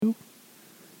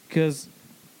Because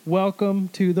welcome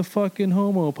to the fucking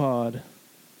homopod.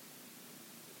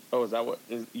 Oh, is that what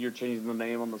you're changing the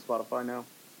name on the Spotify now?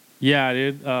 Yeah,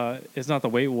 dude. It's not the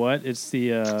Wait What. It's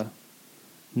the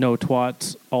No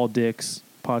Twats, All Dicks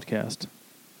podcast.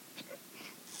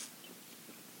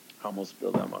 I almost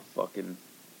spilled out my fucking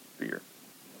beer.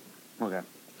 Okay.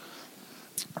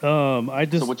 So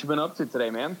what you been up to today,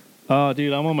 man?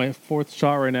 Dude, I'm on my fourth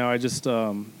shot right now. I just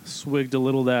swigged a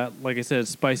little of that, like I said,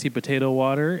 spicy potato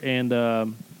water, and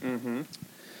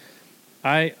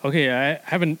I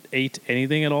haven't ate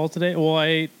anything at all today. Well, I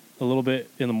ate a little bit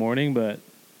in the morning, but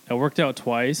I worked out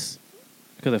twice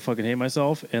because I fucking hate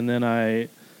myself, and then I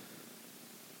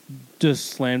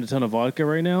just slammed a ton of vodka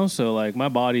right now. So like my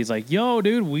body's like, yo,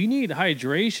 dude, we need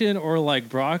hydration or like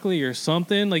broccoli or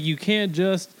something. Like you can't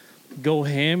just go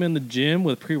ham in the gym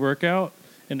with pre-workout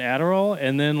and Adderall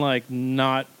and then like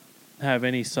not have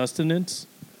any sustenance.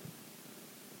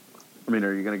 I mean,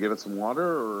 are you going to give it some water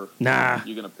or Nah. Are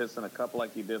you going to piss in a cup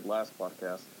like you did last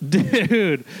podcast?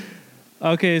 Dude.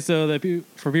 Okay, so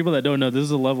for people that don't know, this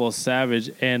is a level of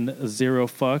savage and zero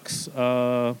fucks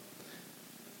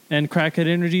and crackhead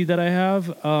energy that I have.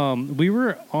 We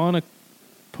were on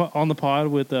the pod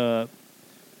with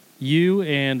you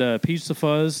and Peach the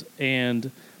Fuzz,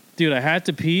 and dude, I had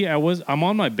to pee. I'm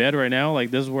on my bed right now. Like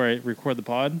this is where I record the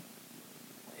pod,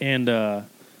 and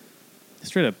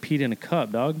straight up peed in a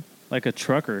cup, dog, like a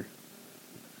trucker.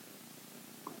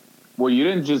 Well, you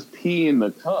didn't just pee in the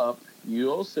cup.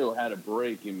 You also had a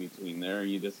break in between there,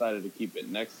 and you decided to keep it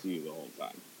next to you the whole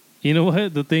time. You know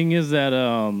what? The thing is that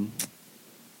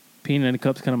peeing in a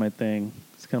cup's kind of my thing.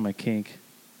 It's kind of my kink.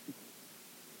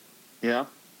 Yeah?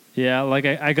 Yeah, like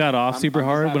I got off super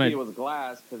hard when it was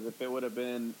glass, because if it would have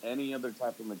been any other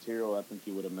type of material, I think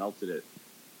you would have melted it.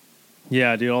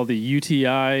 Yeah, dude, all the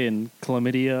UTI and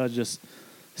chlamydia just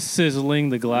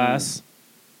sizzling the glass.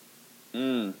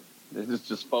 It's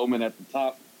just foaming at the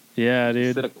top. Yeah,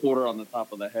 dude. Sit a quarter on the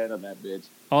top of the head of that bitch.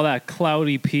 All that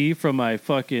cloudy pee from my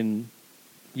fucking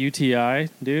UTI,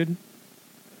 dude.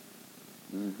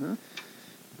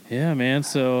 Yeah, man.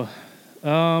 So,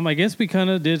 I guess we kind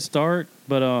of did start,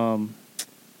 but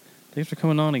thanks for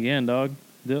coming on again, dog.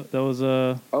 That was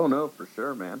Oh no, for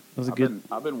sure, man.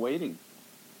 I've been waiting.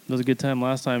 That was a good time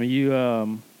last time.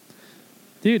 You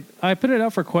dude, I put it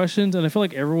out for questions, and I feel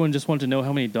like everyone just wanted to know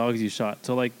how many dogs you shot.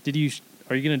 So, like,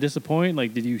 are you gonna disappoint?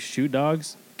 Like, did you shoot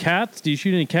dogs? Cats? Do you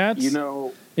shoot any cats?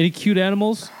 Any cute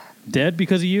animals dead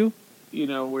because of you? We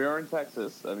are in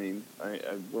Texas. I mean,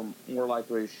 we're more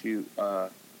likely to shoot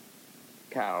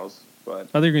cows, but I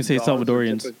thought you were gonna say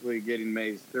Salvadorians. Typically getting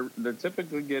maced. They're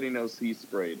typically getting OC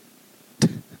sprayed.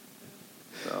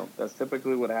 So that's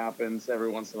typically what happens. Every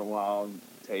once in a while,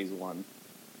 tase one.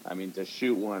 I mean, to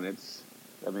shoot one, it's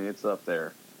up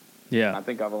there. Yeah. I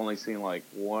think I've only seen like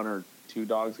 1 or 2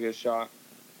 dogs get shot.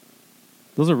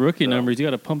 Those are rookie numbers. You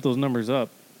got to pump those numbers up.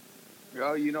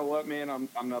 Oh, you know what, man?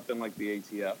 I'm nothing like the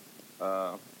ATF.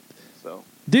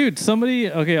 Dude,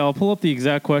 I'll pull up the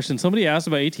exact question. Somebody asked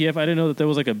about ATF. I didn't know that there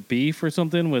was like a beef or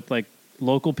something with like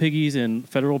local piggies and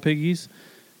federal piggies.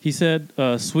 He said,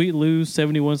 Sweet Lou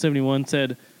 7171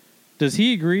 said, does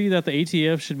he agree that the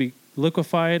ATF should be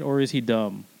liquefied or is he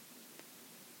dumb?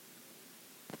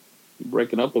 You're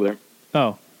breaking up over there.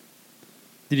 Oh.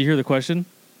 Did you hear the question?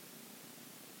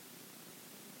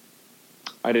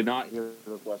 I did not hear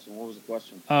the question. What was the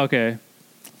question? Okay.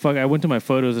 Fuck, I went to my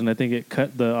photos and I think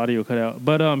the audio cut out.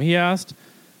 But he asked...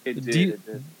 It did.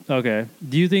 Okay.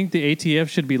 Do you think the ATF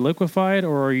should be liquefied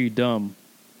or are you dumb?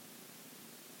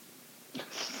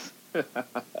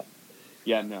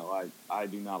 Yeah, no, I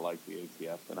do not like the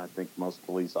ATF, and I think most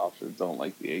police officers don't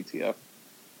like the ATF.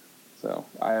 So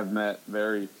I have met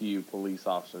very few police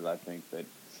officers, I think, that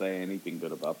say anything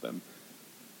good about them.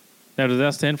 Now, does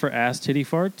that stand for ass titty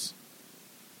farts?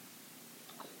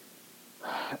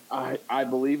 I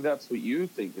believe that's what you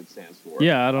think it stands for.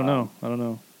 Yeah, I don't know.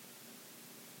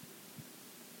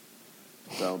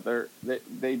 So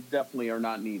they definitely are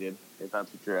not needed, if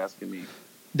that's what you're asking me.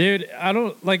 Dude, I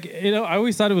don't I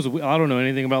always thought it was. I don't know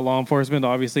anything about law enforcement.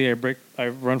 Obviously, I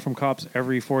run from cops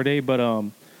every 4 day, but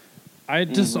I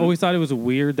just always thought it was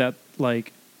weird that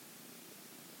like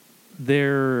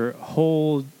their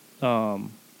whole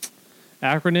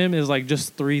acronym is like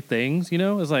just 3 things.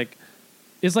 It's like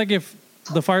if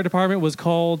the fire department was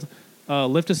called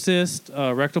lift assist,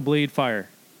 rectal bleed, fire.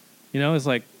 It's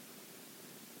like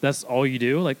that's all you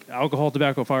do. Like alcohol,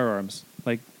 tobacco, firearms.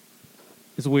 Like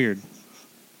it's weird.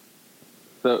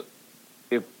 So,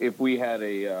 if we had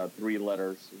a 3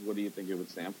 letters, what do you think it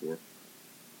would stand for?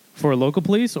 For local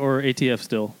police or ATF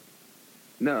still?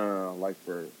 No, like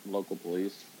for local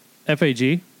police.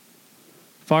 FAG?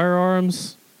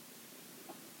 firearms,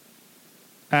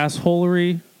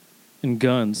 assholery, and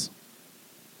guns.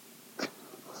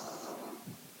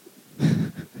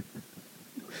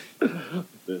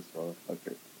 This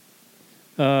motherfucker.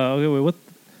 Okay, wait, what?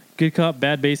 Good Cop,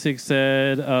 Bad Basics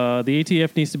said the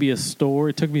ATF needs to be a store.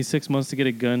 It took me 6 months to get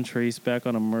a gun traced back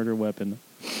on a murder weapon.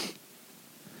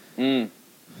 Dude.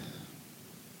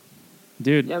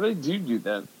 Yeah, they do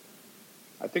that.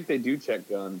 I think they do check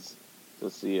guns to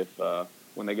see if,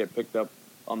 when they get picked up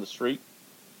on the street,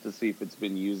 to see if it's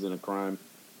been used in a crime.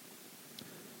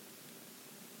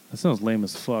 That sounds lame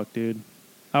as fuck, dude.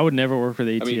 I would never work for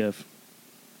the ATF. I mean,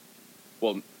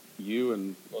 well, you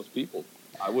and most people.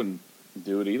 I wouldn't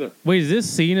do it either. Wait, is this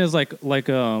seen as like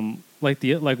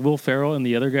Will Ferrell and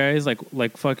the other guys,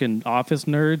 like fucking office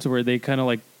nerds, where they kind of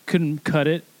like couldn't cut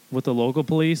it with the local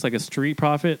police, like a street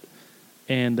prophet,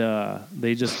 and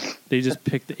they just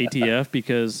picked the ATF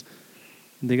because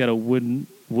they got a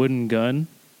wooden gun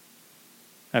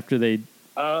after they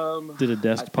did a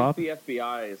desk pop? I think the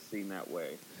FBI is seen that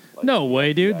way. Like, no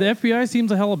way, dude. The FBI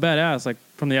seems a hella badass. Like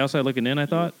from the outside looking in, I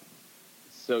thought.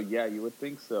 So yeah, you would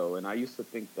think so, and I used to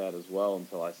think that as well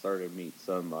until I started to meet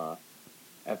some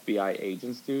FBI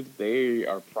agents, dude. They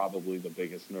are probably the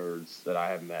biggest nerds that I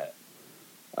have met.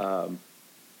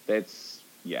 That's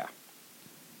yeah.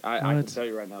 I can tell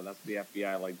you right now, that's the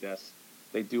FBI. Like desk,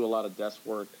 they do a lot of desk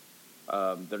work.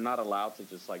 They're not allowed to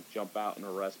just like jump out and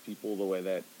arrest people the way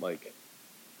that like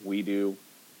we do.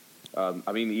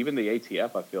 I mean, even the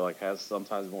ATF, I feel like, has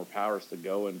sometimes more powers to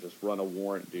go and just run a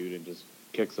warrant, dude, and just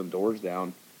kick some doors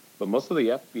down. But most of the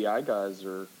FBI guys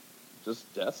are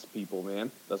just desk people,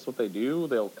 man. That's what they do.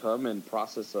 They'll come and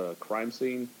process a crime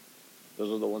scene.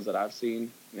 Those are the ones that I've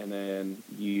seen. And then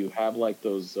you have like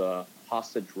those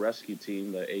hostage rescue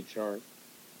team, the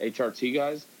HRT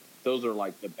guys. Those are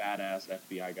like the badass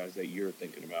FBI guys that you're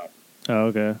thinking about. Oh,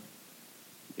 okay.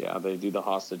 Yeah, they do the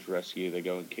hostage rescue. They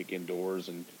go and kick in doors,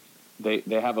 and they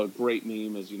have a great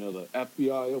meme, as you know, the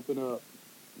FBI open up.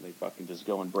 And they fucking just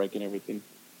go and break and everything.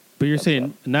 But you're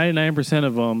saying 99%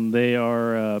 of them, they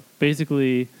are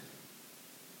basically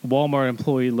Walmart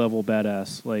employee level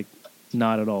badass, like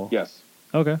not at all. Yes.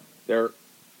 Okay. They're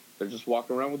just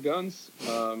walking around with guns.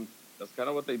 That's kind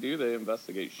of what they do. They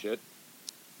investigate shit.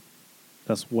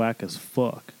 That's whack as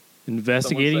fuck.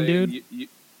 Investigating, dude.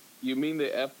 You mean the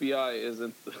FBI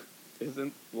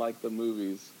isn't like the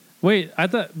movies? Wait, I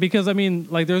thought, because I mean,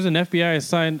 like, there's an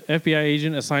FBI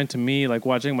agent assigned to me, like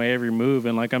watching my every move,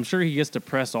 and like I'm sure he gets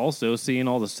depressed also, seeing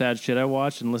all the sad shit I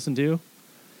watch and listen to.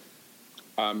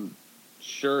 I'm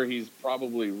sure he's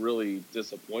probably really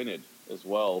disappointed as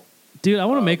well. Dude, I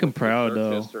want to make him proud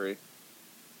though. History.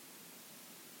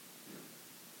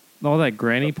 All that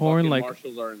granny porn, like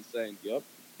Marshals are insane. Yep.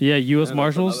 Yeah, U.S.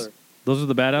 Marshals. Those are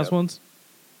the badass ones.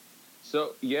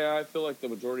 So, yeah, I feel like the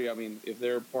majority, I mean, if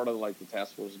they're part of, like, the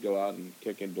task force, go out and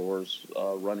kick in doors,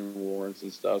 running warrants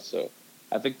and stuff. So,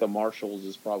 I think the marshals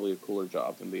is probably a cooler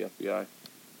job than the FBI.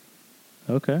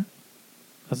 Okay.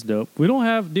 That's dope. We don't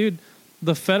have, dude,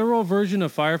 the federal version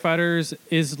of firefighters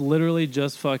is literally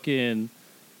just fucking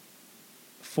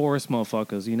forest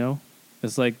motherfuckers, you know?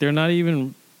 It's like, they're not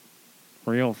even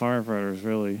real firefighters,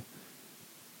 really.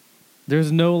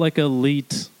 There's no, like,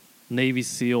 elite Navy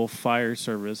SEAL fire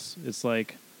service. It's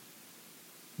like,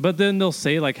 but then they'll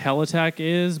say like heli-tac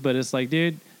is, but it's like,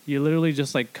 dude, you literally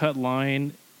just like cut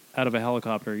line out of a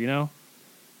helicopter, you know?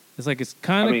 It's like, it's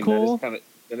kind of cool. That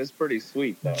is pretty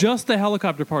sweet, though. Just the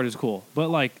helicopter part is cool, but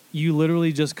like you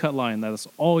literally just cut line. That's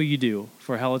all you do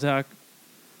for heli-tac.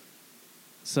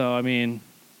 So, I mean,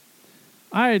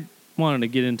 I wanted to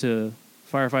get into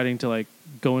firefighting to like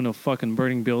go into a fucking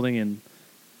burning building and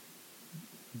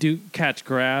catch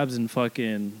grabs and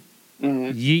fucking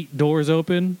yeet doors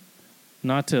open,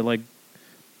 not to like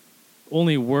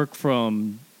only work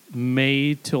from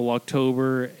May till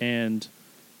October and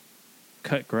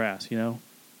cut grass, you know?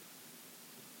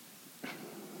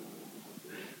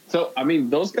 So, I mean,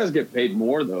 those guys get paid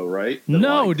more though, right?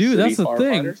 No, like dude, that's the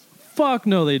thing. Fuck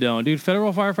no, they don't, dude.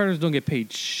 Federal firefighters don't get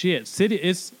paid shit. City,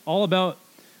 it's all about,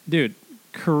 dude,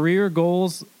 career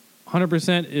goals,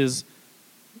 100% is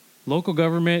local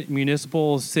government,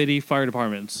 municipal, city, fire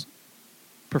departments.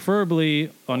 Preferably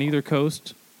on either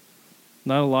coast.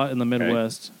 Not a lot in the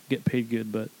Midwest. Get paid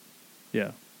good, but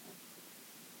yeah.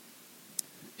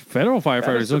 Federal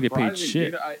firefighters don't get paid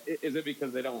shit. Dude, is it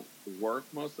because they don't work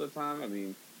most of the time? I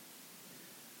mean,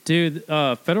 dude,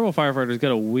 federal firefighters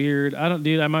got a weird.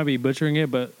 I might be butchering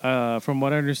it, but from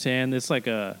what I understand, it's like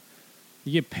you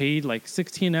get paid like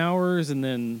 16 hours, and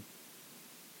then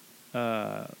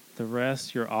the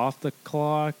rest you're off the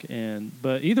clock.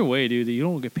 But either way, dude, you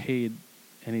don't get paid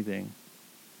anything.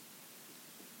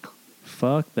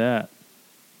 Fuck that.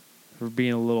 For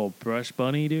being a little brush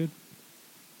bunny, dude.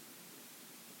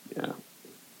 Yeah.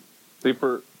 See,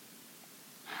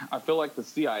 I feel like the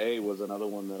CIA was another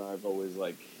one that I've always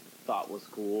like thought was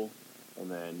cool,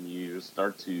 and then you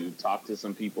start to talk to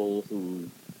some people who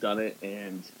done it,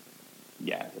 and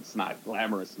yeah, it's not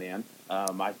glamorous, man.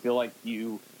 I feel like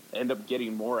you end up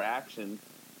getting more action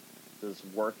just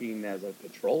working as a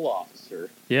patrol officer.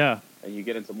 Yeah. And you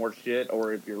get into more shit,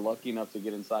 or if you're lucky enough to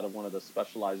get inside of one of the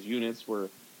specialized units where,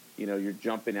 you're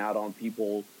jumping out on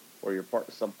people, or you're part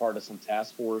of some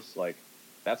task force, like,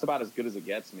 that's about as good as it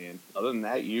gets, man. Other than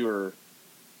that, you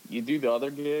do the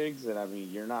other gigs, and I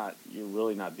mean, you're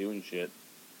really not doing shit.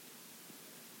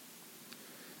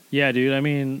 Yeah, dude. I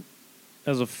mean,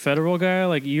 as a federal guy,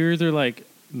 like, you're either like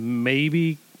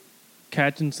maybe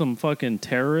catching some fucking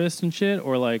terrorists and shit,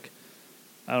 or like,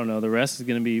 I don't know, the rest is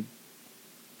gonna be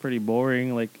pretty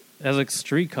boring. Like, as a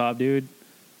street cop, dude,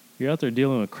 you're out there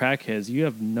dealing with crackheads. You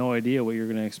have no idea what you're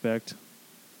gonna expect.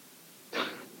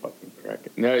 Fucking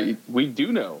crackhead. No, we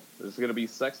do know there's gonna be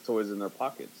sex toys in their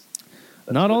pockets.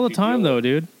 That's not all the time, though,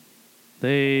 dude.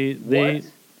 They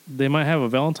might have a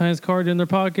Valentine's card in their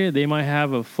pocket. They might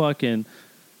have a fucking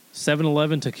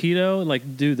 7-Eleven taquito.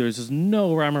 Like, dude, there's just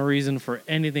no rhyme or reason for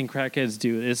anything crackheads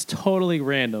do. It's totally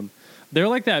random. They're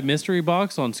like that mystery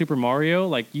box on Super Mario.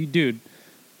 Like, dude,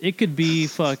 it could be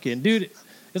fucking... Dude,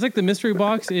 it's like the mystery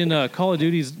box in Call of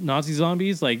Duty's Nazi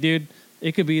Zombies. Like, dude,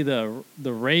 it could be the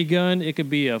ray gun. It could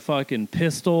be a fucking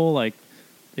pistol. Like,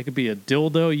 it could be a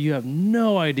dildo. You have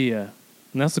no idea.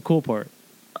 And that's the cool part.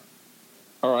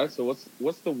 All right, so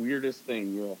what's the weirdest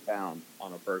thing you have found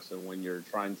on a person when you're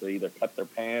trying to either cut their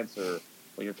pants or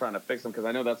when you're trying to fix them? Because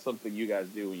I know that's something you guys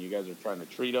do when you guys are trying to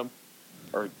treat them.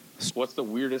 Or what's the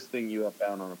weirdest thing you have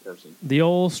found on a person? The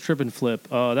old strip and flip.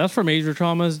 That's for major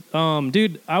traumas.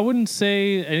 Dude, I wouldn't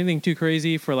say anything too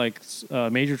crazy for like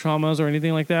major traumas or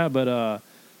anything like that, but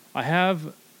I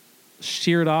have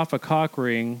sheared off a cock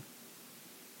ring.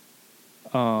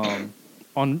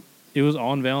 It was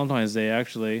on Valentine's Day,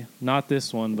 actually. Not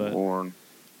this one, but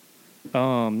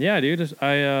yeah, dude. Dude,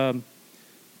 that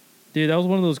was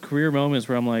one of those career moments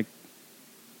where I'm like,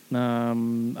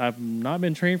 I've not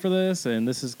been trained for this, and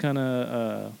this is kind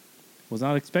of was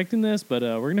not expecting this, but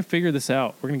we're gonna figure this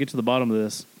out. We're gonna get to the bottom of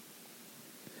this.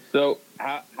 So,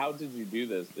 how did you do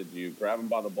this? Did you grab him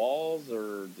by the balls,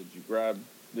 or did you grab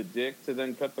the dick to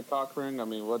then cut the cock ring? I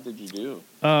mean, what did you do?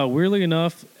 Weirdly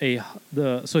enough,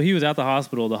 so he was at the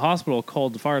hospital. The hospital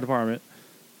called the fire department,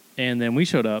 and then we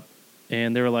showed up,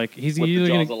 and they were like, "He's with either the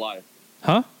jaws gonna..." alive."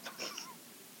 Huh?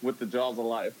 With the jaws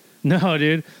alive. No,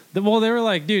 dude. Well, they were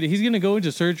like, "Dude, he's gonna go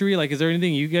into surgery. Like, is there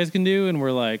anything you guys can do?" And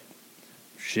we're like,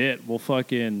 "Shit, we'll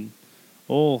fucking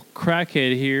old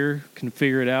crackhead here can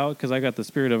figure it out because I got the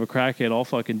spirit of a crackhead. I'll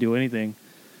fucking do anything.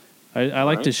 I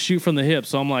like to shoot from the hip,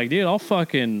 so I'm like, dude, I'll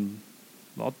take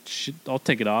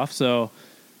it off." So,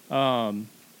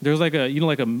 there's like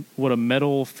what a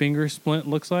metal finger splint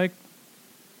looks like.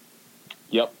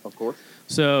 Yep, of course.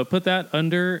 So put that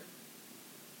under.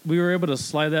 We were able to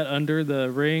slide that under the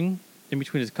ring, in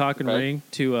between his cock and ring,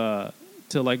 to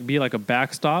like be like a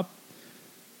backstop.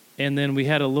 And then we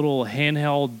had a little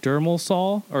handheld Dremel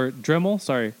saw,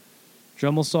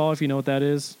 if you know what that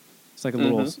is. It's like a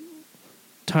little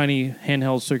tiny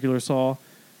handheld circular saw,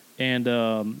 and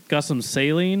got some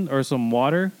saline or some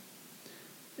water,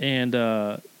 and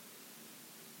I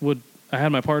had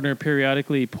my partner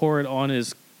periodically pour it on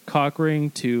his cock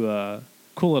ring to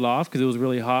cool it off because it was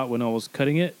really hot when I was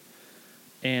cutting it,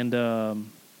 and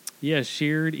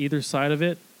sheared either side of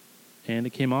it, and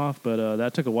it came off, but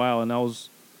that took a while, and I was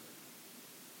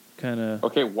kind of...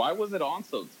 Okay, why was it on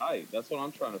so tight? That's what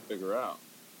I'm trying to figure out.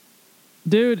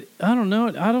 Dude, I don't know.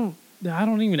 I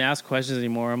don't even ask questions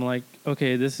anymore. I'm like,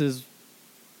 okay, this is...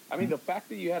 I mean, the fact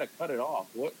that you had to cut it off,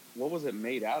 what was it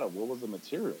made out of? What was the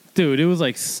material? Dude, it was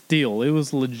like steel. It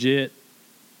was legit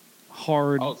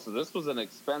hard. Oh, so this was an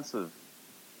expensive...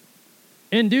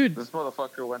 And dude... This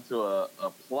motherfucker went to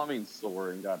a plumbing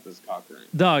store and got this cock ring.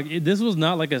 Dog, this was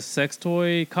not like a sex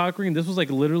toy cock ring. This was like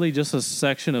literally just a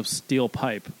section of steel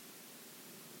pipe.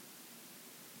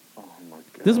 Oh, my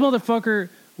God. This motherfucker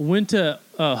went to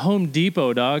Home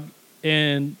Depot, dog,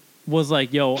 and was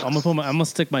like, "Yo, I'm gonna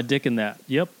stick my dick in that."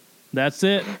 Yep, that's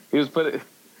it. He was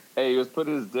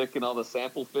putting his dick in all the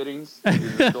sample fittings. He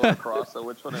was just going across on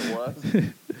which one it was.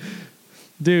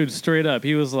 Dude, straight up,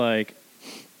 he was like,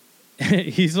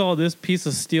 he saw this piece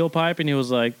of steel pipe and he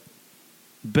was like,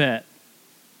 "Bet."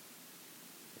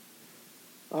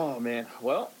 Oh man,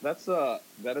 well, that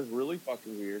is really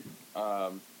fucking weird.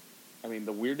 I mean,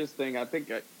 the weirdest thing I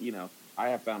think, I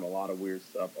have found a lot of weird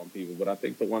stuff on people, but I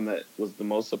think the one that was the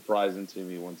most surprising to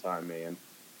me one time, man.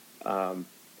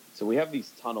 So we have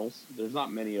these tunnels. There's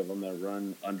not many of them that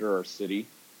run under our city,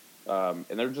 and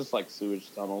they're just like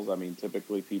sewage tunnels. I mean,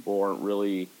 typically people aren't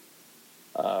really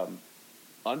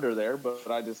under there,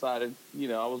 but I decided,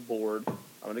 I was bored.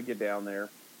 I'm gonna get down there.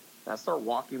 And I start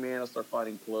walking, man. I start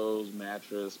finding clothes,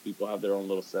 mattress. People have their own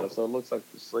little setup, so it looks like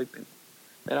they're sleeping.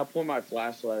 And I point my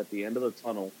flashlight at the end of the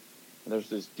tunnel, and there's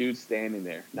this dude standing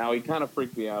there. Now, he kind of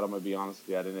freaked me out. I'm going to be honest with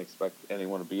you. I didn't expect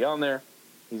anyone to be on there.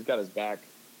 He's got his back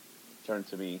turned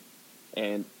to me,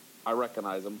 and I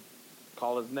recognize him.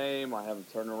 Call his name. I have him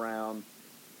turn around.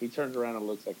 He turns around and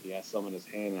looks like he has some in his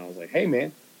hand. And I was like, hey,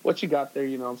 man, what you got there?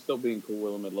 I'm still being cool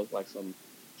with him. It looked like some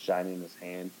shiny in his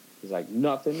hand. He's like,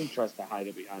 nothing. He tries to hide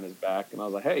it behind his back. And I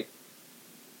was like, hey,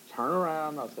 turn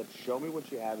around. I said, show me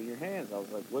what you have in your hands. I was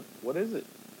like, what is it?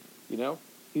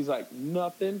 He's like,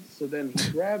 nothing. So then he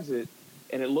grabs it,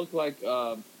 and it looked like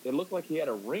he had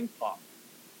a ring pop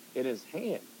in his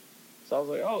hand. So I was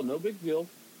like, oh, no big deal.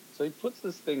 So he puts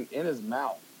this thing in his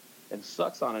mouth and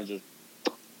sucks on it,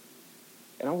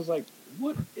 and I was like,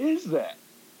 what is that?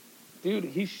 Dude,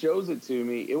 he shows it to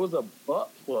me. It was a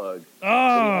butt plug.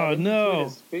 Oh, no. Between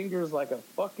his fingers like a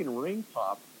fucking ring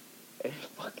pop, and he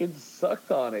fucking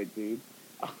sucked on it, dude.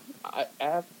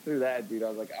 After that, dude, I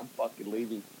was like, I'm fucking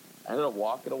leaving. I ended up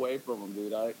walking away from him,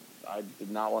 dude. I did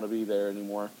not want to be there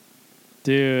anymore.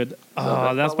 Dude,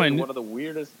 so that's one of the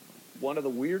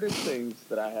weirdest things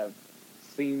that I have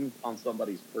seen on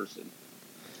somebody's person.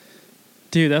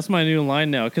 Dude, that's my new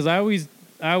line now. Because I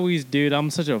always, dude,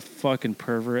 I'm such a fucking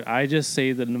pervert. I just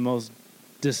say the most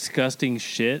disgusting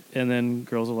shit, and then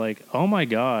girls are like, oh my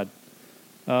God.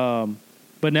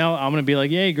 But now I'm going to be like,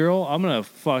 hey, girl, I'm going to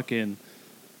fucking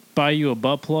buy you a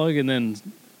butt plug and then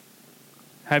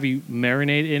have you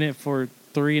marinate in it for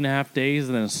 3.5 days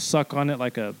and then suck on it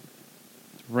like a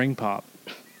ring pop.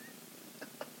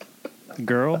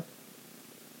 Girl?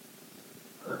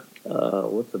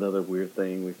 What's another weird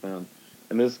thing we found?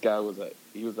 And this guy was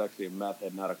actually a meth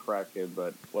head, not a crackhead,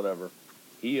 but whatever.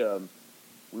 We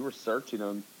were searching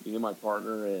him, me and my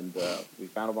partner, and we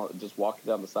found him just walking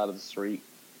down the side of the street.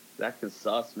 Acting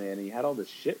sus, man. He had all this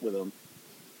shit with him.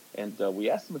 And we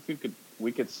asked him if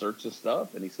we could search his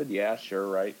stuff, and he said, yeah, sure,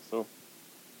 right? So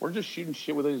we're just shooting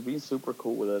shit with him. He's being super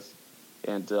cool with us.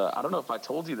 And I don't know if I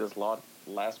told you this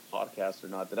last podcast or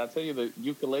not. Did I tell you the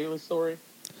ukulele story?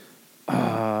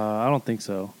 I don't think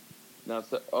so. No,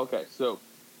 okay, so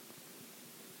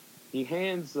he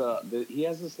hands, he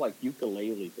has this, like,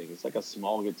 ukulele thing. It's like a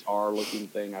small guitar-looking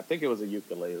thing. I think it was a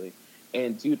ukulele.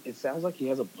 And, dude, it sounds like he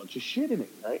has a bunch of shit in it,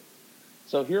 right?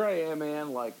 So here I am,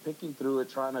 man, like, picking through it,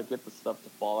 trying to get the stuff to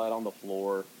fall out on the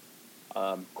floor.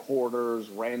 Quarters,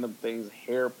 random things,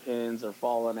 hairpins are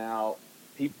falling out.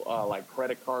 People, like,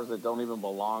 credit cards that don't even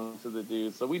belong to the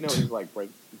dude. So we know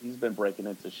he's been breaking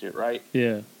into shit, right?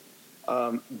 Yeah.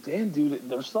 Damn, dude,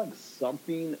 there's, like,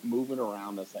 something moving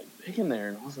around that's, like, big in there.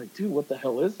 And I was like, dude, what the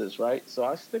hell is this, right? So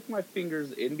I stick my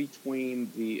fingers in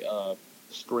between the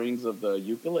strings of the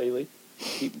ukulele,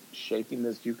 keep shaking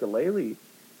this ukulele.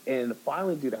 And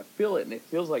finally, dude, I feel it, and it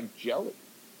feels like jelly,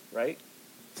 right?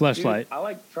 Fleshlight. I,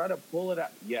 like, try to pull it out.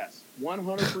 Yes,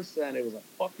 100%. It was a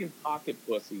fucking pocket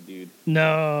pussy, dude.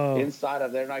 No. Inside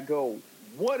of there. And I go,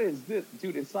 what is this?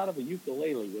 Dude, inside of a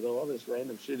ukulele with all this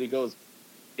random shit. He goes,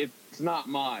 it's not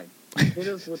mine. He hit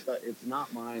us with the, it's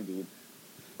not mine, dude.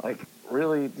 Like,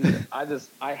 really, dude,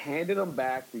 I handed him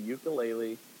back the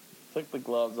ukulele, took the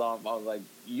gloves off. I was like,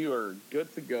 you are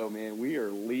good to go, man. We are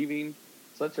leaving.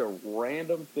 Such a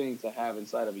random thing to have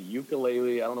inside of a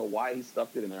ukulele. I don't know why he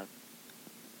stuffed it in there.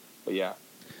 But yeah,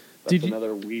 that's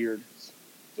another weird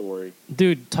story.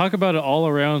 Dude, talk about an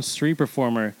all-around street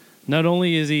performer. Not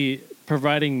only is he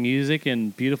providing music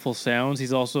and beautiful sounds,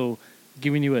 he's also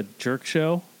giving you a jerk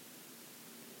show.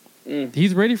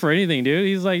 He's ready for anything, dude.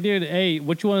 He's like, dude, hey,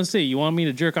 what you want to see? You want me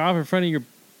to jerk off in front of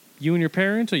you and your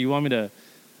parents, or you want me to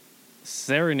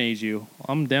serenade you?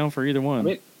 I'm down for either one. I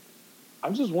mean,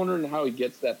 I'm just wondering how he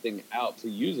gets that thing out to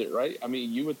use it, right? I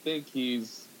mean, you would think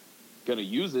he's gonna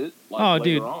use it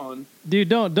later on. Dude,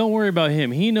 don't worry about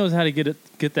him. He knows how to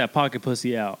get that pocket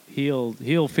pussy out.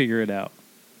 He'll figure it out.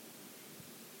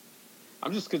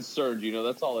 I'm just concerned,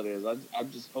 that's all it is.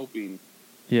 I'm just hoping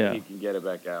he can get it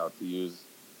back out to use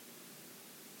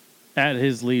at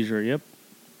his leisure. Yep.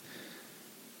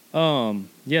 Yeah,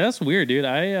 that's weird, dude.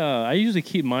 I usually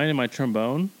keep mine in my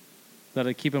trombone that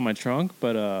I keep in my trunk,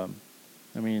 but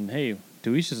I mean, hey,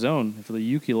 to each his own. If the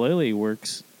ukulele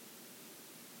works.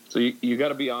 So you got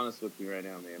to be honest with me right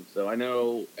now, man. So I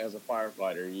know as a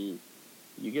firefighter,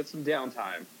 you get some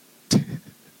downtime.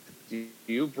 Do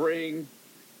you bring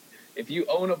If you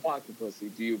own a pocket pussy,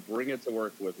 do you bring it to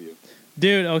work with you?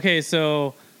 Dude, okay,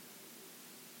 so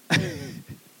I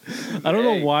don't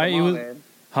know why it was. Man.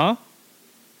 Huh?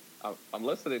 I'm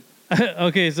listening.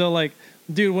 Okay, so like,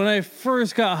 dude, when I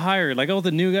first got hired, like I was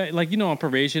a new guy, like on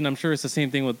probation. I'm sure it's the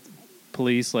same thing with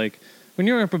police. Like when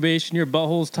you're on probation, your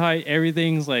butthole's tight,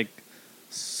 everything's like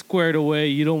squared away.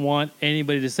 You don't want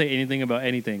anybody to say anything about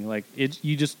anything. Like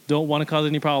you just don't want to cause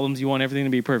any problems. You want everything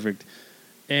to be perfect.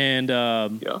 And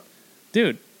yeah,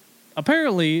 dude,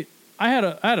 apparently I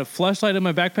had a flashlight in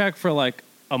my backpack for like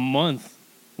a month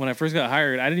when I first got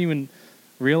hired. I didn't even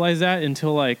realize that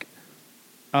until like.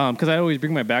 Because I always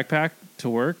bring my backpack to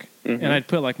work, and I'd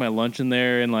put like my lunch in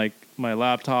there and like my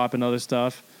laptop and other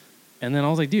stuff. And then I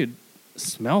was like, dude, it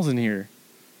smells in here.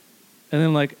 And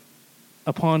then like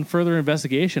upon further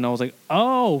investigation, I was like,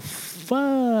 oh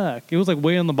fuck. It was like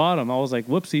way on the bottom. I was like,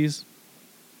 whoopsies.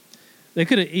 They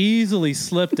could have easily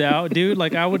slipped out, dude.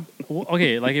 Like I would,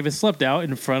 okay, like if it slipped out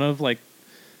in front of like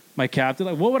my captain,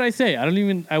 like what would I say?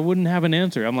 I wouldn't have an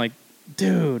answer. I'm like,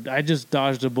 dude, I just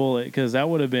dodged a bullet because that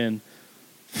would have been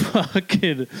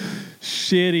fucking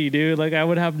shitty, dude. Like I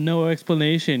would have no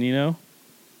explanation, Yeah,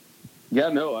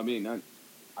 no. I mean, I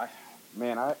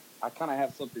kind of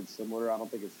have something similar. I don't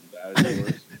think it's as bad as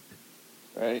yours,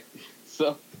 right?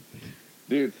 So,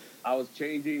 dude, I was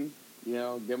changing,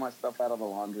 get my stuff out of the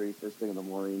laundry first thing in the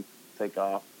morning. Take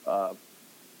off. I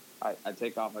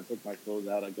take off. I take my clothes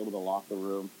out. I go to the locker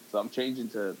room. So I'm changing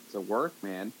to work,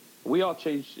 man. We all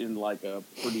changed in like a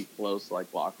pretty close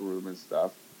like locker room and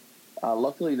stuff.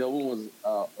 Luckily, no one was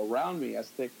around me. I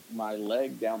stick my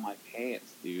leg down my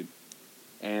pants, dude,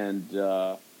 and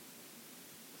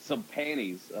some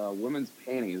panties, women's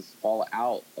panties, fall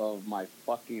out of my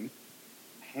fucking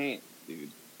pants, dude.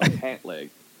 My pant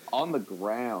leg on the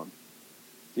ground,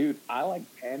 dude. I like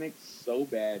panicked so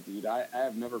bad, dude. I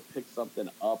have never picked something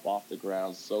up off the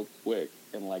ground so quick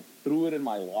and like threw it in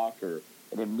my locker.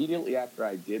 And immediately after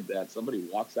I did that, somebody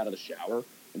walks out of the shower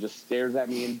and just stares at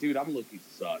me, and dude, I'm looking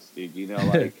sus, dude.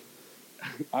 Like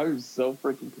I was so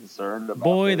freaking concerned about.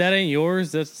 Boy, this. that ain't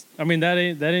yours. That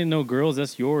ain't no girls.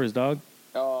 That's yours, dog.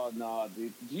 Oh no,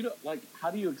 dude.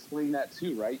 How do you explain that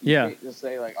too, right? You can't just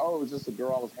say like, oh, it was just a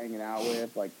girl I was hanging out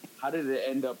with. Like, how did it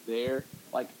end up there?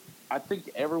 Like, I think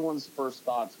everyone's first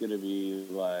thought's gonna be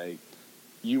like,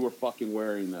 you were fucking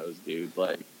wearing those, dude.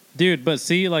 Like. Dude, but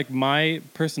see, like my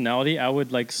personality, I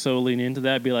would like so lean into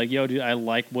that. Be like, yo, dude, I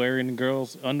like wearing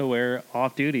girls' underwear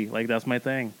off duty. Like that's my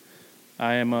thing.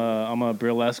 I'm a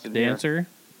burlesque dancer.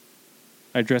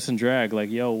 I dress in drag. Like,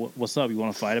 yo, what's up? You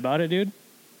want to fight about it, dude?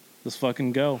 Let's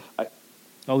fucking go.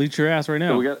 I'll eat your ass right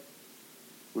now. So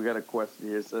we got a question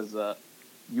here. It says,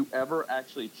 you ever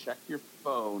actually check your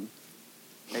phone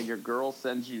and your girl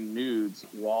sends you nudes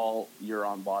while you're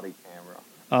on body camera?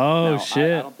 Oh, now,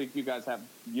 shit. I don't think you guys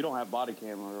you don't have body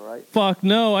camera, right? Fuck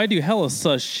no, I do hella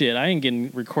sus shit. I ain't getting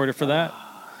recorded for that.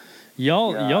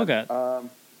 Y'all got,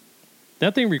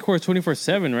 that thing records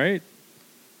 24/7, right?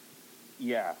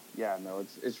 Yeah, no,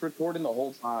 it's recording the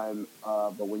whole time,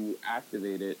 but when you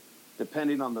activate it,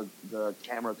 depending on the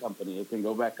camera company, it can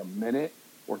go back a minute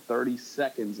or 30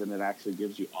 seconds and it actually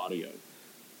gives you audio.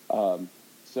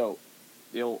 So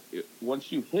once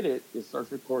you hit it, it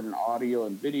starts recording audio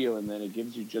and video, and then it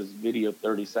gives you just video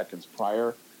 30 seconds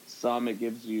prior. Some it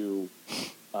gives you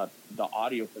the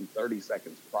audio from 30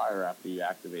 seconds prior after you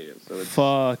activate it. So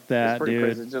fuck that, it's pretty dude.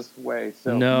 crazy. It's just way.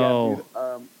 So no.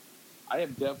 Yeah, dude, I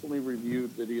have definitely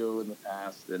reviewed video in the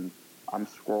past, and I'm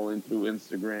scrolling through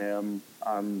Instagram.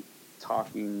 I'm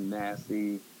talking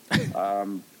nasty.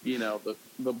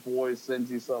 The boy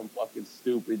sends you something fucking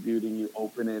stupid, dude, and you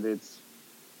open it.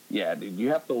 Yeah, dude, you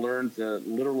have to learn to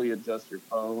literally adjust your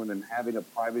phone, and having a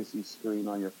privacy screen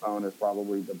on your phone is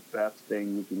probably the best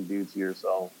thing you can do to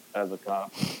yourself as a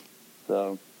cop.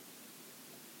 So,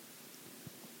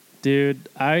 dude,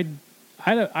 I'd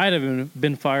have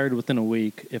been fired within a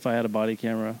week if I had a body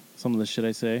camera. Some of the shit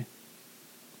I say.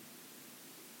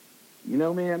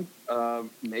 Man,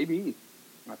 maybe.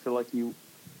 I feel like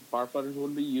firefighters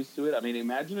wouldn't be used to it. I mean,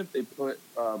 imagine if they put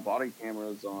body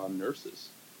cameras on nurses.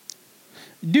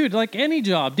 Dude, like any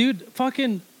job, dude.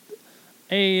 Fucking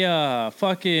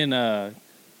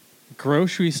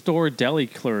grocery store deli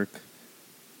clerk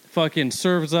fucking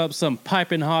serves up some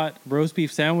piping hot roast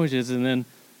beef sandwiches and then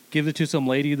gives it to some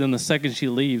lady. Then the second she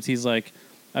leaves, he's like,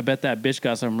 I bet that bitch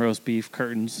got some roast beef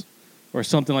curtains or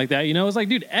something like that. It's like,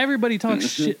 dude, everybody talks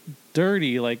shit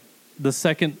dirty like the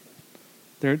second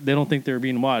they don't think they're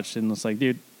being watched. And it's like,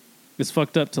 dude, it's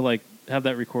fucked up to like have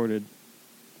that recorded.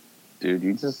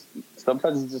 Dude,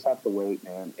 sometimes you just have to wait,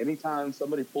 man. Anytime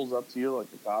somebody pulls up to you like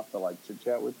a cop to like chit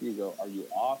chat with you, go, are you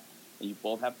off? and you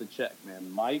both have to check,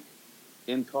 man. Mic,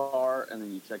 in car, and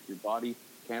then you check your body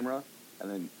camera, and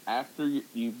then after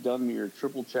you've done your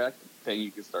triple check, then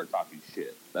you can start talking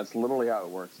shit. That's literally how it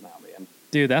works now, man.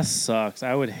 Dude, that sucks.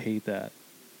 I would hate that.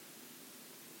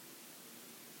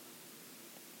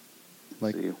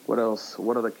 Let's see what else.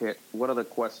 What are the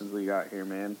questions we got here,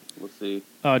 man? Let's see.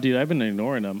 Oh, dude, I've been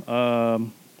ignoring them. Let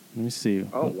me see.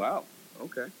 Oh wow.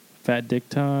 Okay. Fat dick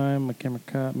time. My camera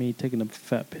caught me taking a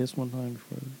fat piss one time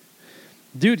before.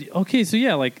 Dude, okay, so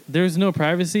yeah, like there's no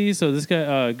privacy. So this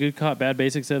guy, Good Cop Bad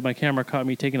Basic, said my camera caught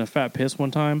me taking a fat piss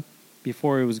one time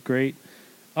before. It was great.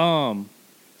 So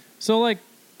like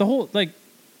the whole like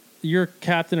your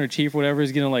captain or chief or whatever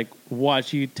is gonna like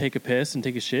watch you take a piss and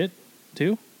take a shit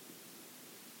too.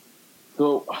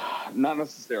 So, not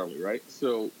necessarily, right?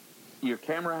 So, your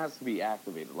camera has to be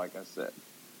activated, like I said.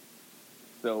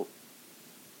 So,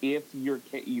 if you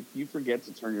forget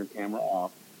to turn your camera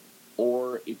off,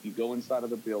 or if you go inside of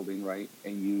the building, right,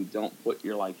 and you don't put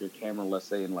your camera, let's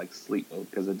say, in like sleep mode,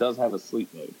 because it does have a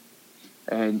sleep mode,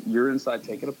 and you're inside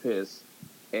taking a piss,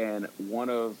 and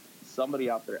somebody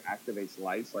out there activates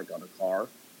lights, like on a car,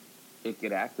 it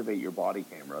could activate your body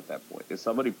camera at that point. If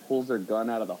somebody pulls their gun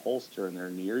out of the holster and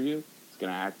they're near you, it's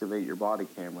going to activate your body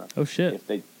camera. Oh, shit.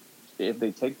 If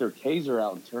they take their taser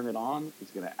out and turn it on,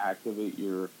 it's going to activate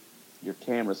your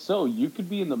camera. So you could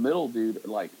be in the middle, dude,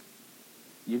 like,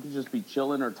 you could just be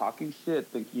chilling or talking shit,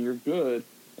 thinking you're good,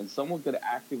 and someone could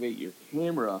activate your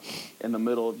camera in the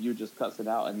middle of you just cussing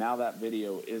out, and now that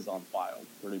video is on file,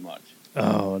 pretty much.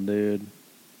 Oh, dude.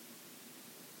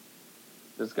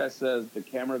 This guy says the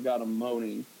camera got him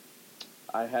moaning.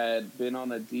 I had been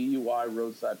on a DUI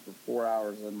roadside for 4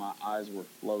 hours and my eyes were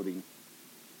floating.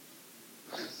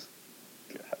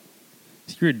 God.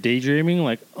 You were daydreaming,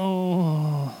 like,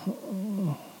 oh.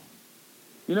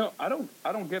 You know, I don't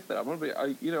get that. I'm gonna be,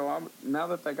 now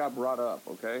that got brought up,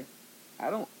 okay. I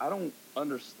don't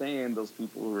understand those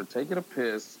people who are taking a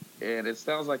piss and it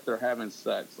sounds like they're having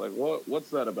sex. Like,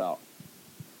 what's that about?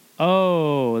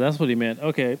 Oh, that's what he meant.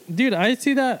 Okay. Dude, I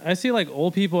see that. I see like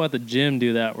old people at the gym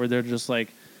do that where they're just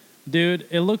like, dude,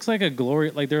 it looks like a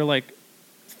glory. Like they're like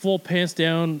full pants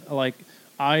down, like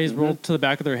eyes rolled to the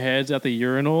back of their heads at the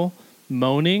urinal,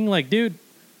 moaning. Like, dude,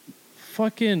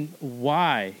 fucking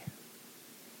why?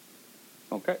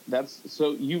 Okay.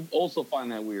 So you also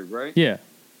find that weird, right? Yeah.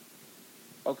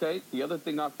 Okay. The other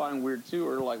thing I find weird too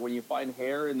are like when you find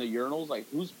hair in the urinals, like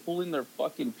who's pulling their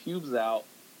fucking pubes out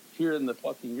here in the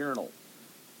fucking urinal?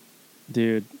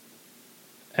 Dude,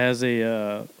 as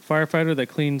a firefighter that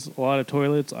cleans a lot of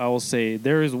toilets, I will say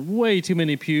there is way too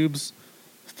many pubes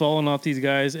falling off these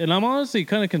guys. And I'm honestly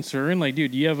kind of concerned. Like,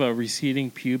 dude, you have a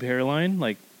receding pube hairline.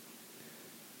 Like,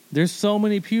 there's so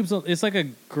many pubes. It's like a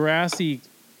grassy,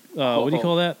 what do you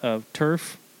call that?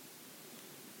 Turf?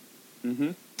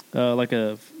 Mm-hmm.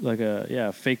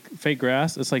 Fake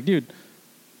grass. It's like, dude,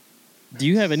 do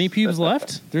you have any pubes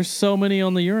left? There's so many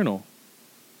on the urinal.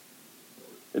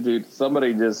 Dude,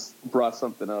 somebody just brought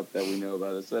something up that we know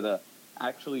about. It said,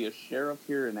 actually, a sheriff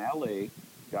here in LA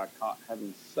got caught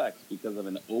having sex because of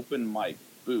an open mic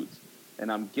boot. And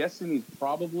I'm guessing he's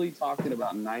probably talking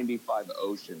about 95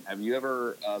 Ocean. Have you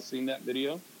ever seen that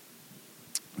video?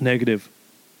 Negative.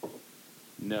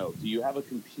 No. Do you have a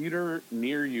computer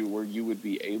near you where you would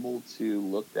be able to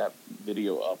look that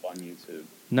video up on YouTube?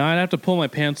 No, I'd have to pull my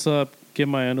pants up, get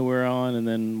my underwear on, and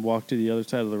then walk to the other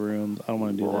side of the room. I don't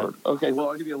want to do that. Okay, well,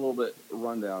 I'll give you a little bit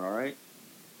rundown, all right?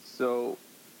 So,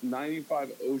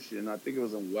 95 Ocean, I think it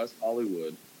was in West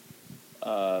Hollywood.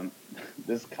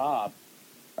 This cop,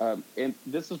 and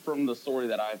this is from the story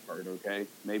that I've heard, okay?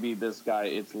 Maybe this guy,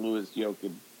 it's Louis Yo,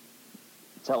 could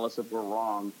tell us if we're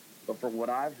wrong. But from what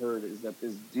I've heard is that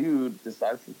this dude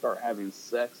decides to start having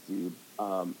sex, dude,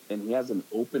 and he has an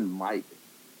open mic,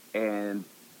 and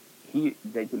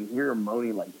they can hear him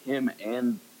moaning, like him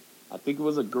and I think it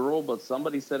was a girl, but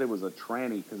somebody said it was a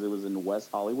tranny because it was in West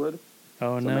Hollywood.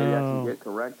 Oh, so no. Maybe I can get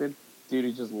corrected. Dude,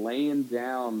 he's just laying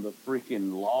down the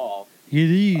freaking law.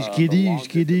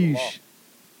 Gidoosh.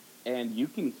 And you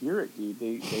can hear it, dude.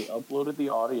 They uploaded the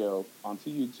audio onto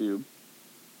YouTube.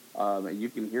 And you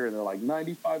can hear it. They're like,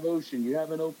 95 Ocean, you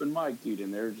have an open mic, dude.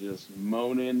 And they're just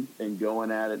moaning and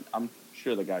going at it. I'm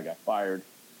sure the guy got fired.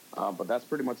 But that's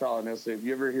pretty much all I know. So if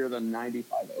you ever hear the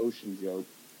 95 Ocean joke,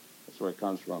 that's where it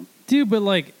comes from. Dude, but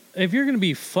like, if you're going to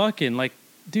be fucking, like,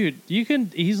 dude, you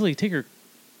can easily take your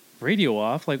radio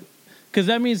off. Like, because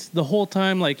that means the whole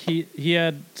time, like, he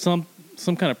had some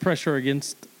kind of pressure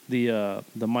against the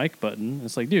mic button.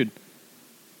 It's like, dude,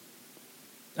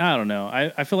 I don't know.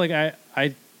 I feel like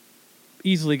I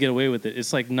easily get away with it.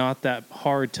 It's like not that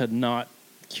hard to not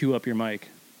cue up your mic.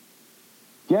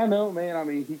 Yeah, no, man. I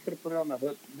mean, he could have put it on the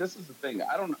hood. This is the thing.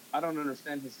 I don't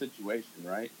understand his situation,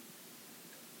 right?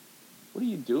 What are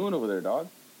you doing over there, dog?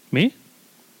 Me?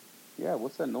 Yeah,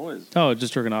 what's that noise? Oh,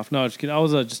 just jerking off. No, just kidding. I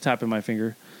was just tapping my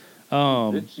finger.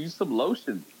 Bitch, use some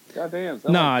lotion. Goddamn.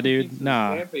 Nah, like dude.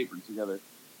 Nah. Sandpaper together.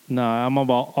 Nah, I'm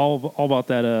all about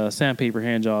that sandpaper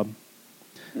hand job.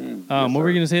 Yes, what were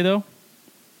you gonna say though?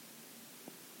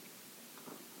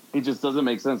 It just doesn't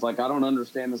make sense. Like, I don't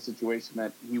understand the situation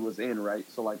that he was in, right?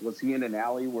 So, like, was he in an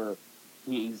alley where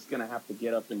he's gonna have to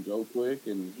get up and go quick,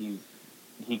 and he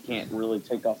can't really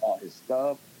take off all his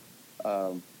stuff?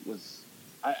 I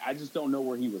just don't know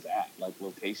where he was at, like,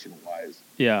 location wise.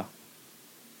 Yeah,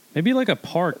 maybe like a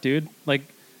park, dude. Like,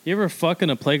 you ever fuck in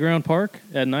a playground park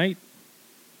at night?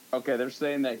 Okay, they're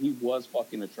saying that he was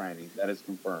fucking a tranny. That is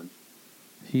confirmed.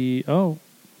 Good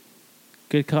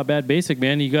cop, bad basic,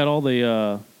 man. You got all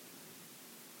the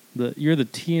you're the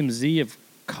TMZ of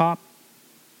cop.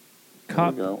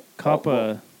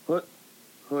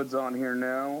 Hood's on here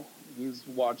now. He's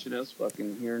watching us,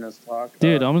 fucking hearing us talk.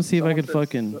 Dude, I'm gonna see if I can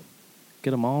fucking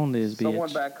get him on this bitch.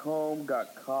 Someone back home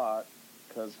got caught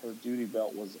because her duty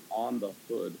belt was on the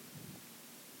hood.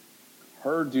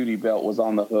 Her duty belt was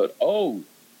on the hood. Oh,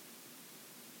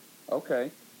 okay.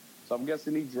 So I'm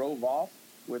guessing he drove off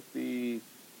with the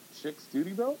chick's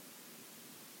duty belt?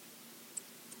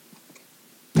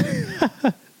 What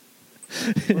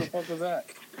the fuck was that?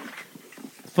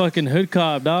 Fucking hood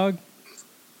cop, dog.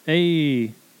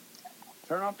 Hey.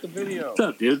 Turn off the video. What's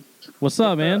up, dude? What's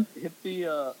up, man? Hit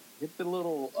the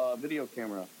little video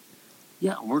camera.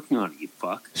 Yeah, I'm working on it, you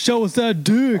fuck. Show us that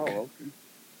dick. Oh, okay.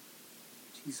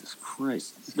 Jesus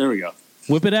Christ. There we go.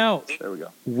 Whip it out. There we go.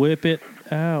 Whip it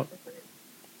out.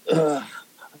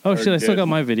 Oh shit! I still got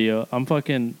my video. I'm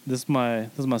fucking. This is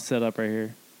my setup right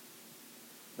here.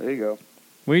 There you go.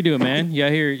 What are you doing, man? You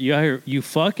out here? You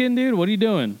fucking, dude? What are you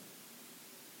doing?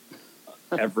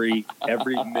 Every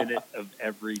minute of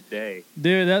every day,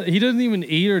 dude. He doesn't even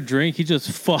eat or drink. He just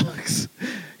fucks.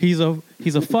 He's a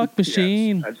fuck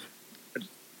machine.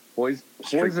 Yes.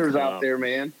 Poisoners out there,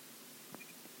 man.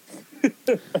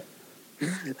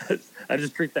 I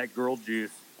just drink that girl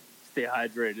juice. Stay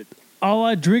hydrated. All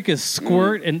I drink is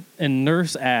squirt and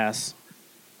nurse ass.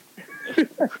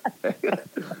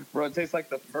 Bro, it tastes like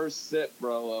the first sip,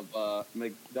 bro, of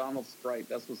McDonald's Sprite.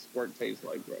 That's what squirt tastes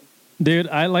like, bro. Dude,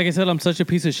 like I said, I'm such a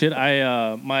piece of shit.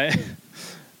 My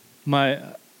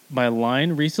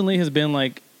line recently has been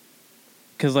like,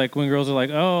 because like when girls are like,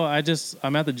 "Oh,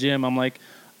 I'm at the gym," I'm like,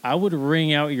 I would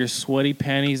wring out your sweaty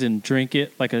panties and drink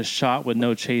it like a shot with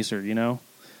no chaser, you know?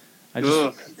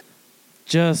 I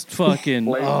just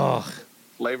fucking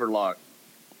flavor lock.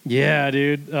 Yeah,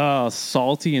 dude.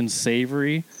 Salty and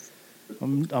savory.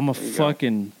 I'm a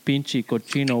fucking pinche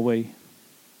cochino way.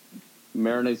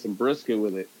 Marinate some brisket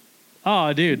with it.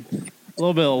 Oh, dude. A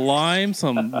little bit of lime,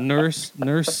 some nurse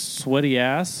sweaty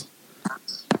ass,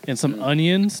 and some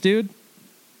onions, dude.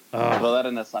 Throw that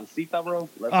in a salsita, bro.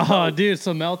 Dude,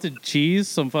 some melted cheese,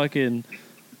 some fucking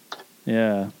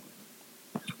yeah.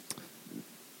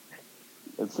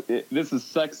 This is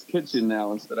Sex Kitchen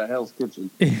now instead of Hell's Kitchen.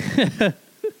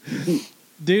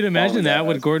 Dude, imagine that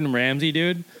with Gordon Ramsay,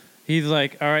 dude. He's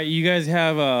like, all right, you guys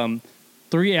have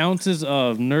 3 ounces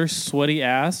of nurse sweaty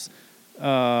ass,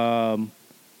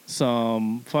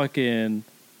 some fucking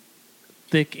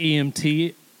thick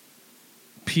EMT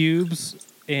pubes,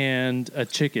 and a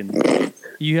chicken.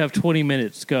 You have 20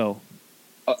 minutes. Go.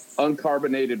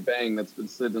 Uncarbonated bang that's been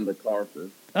sitting in the car for.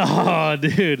 Oh,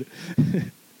 dude.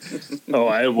 Oh,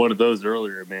 I had one of those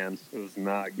earlier, man. It was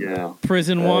not good. No.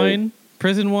 Prison wine,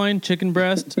 chicken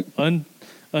breast,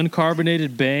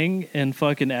 uncarbonated bang, and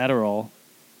fucking Adderall.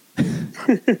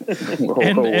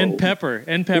 and pepper.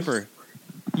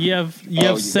 You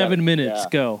have 7 minutes. Yeah.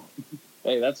 Go.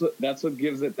 Hey, that's what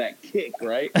gives it that kick,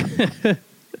 right?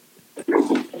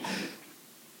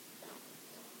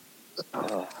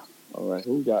 All right,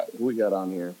 who we got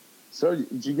on here? So,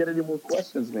 did you get any more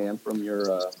questions, man, from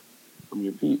your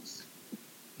peeps?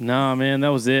 Nah, man, that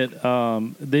was it.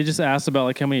 They just asked about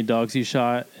like how many dogs you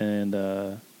shot,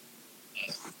 and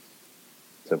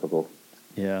typical.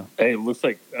 Yeah. Hey, it looks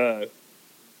like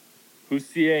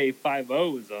Hussier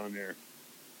 5-0 is on there.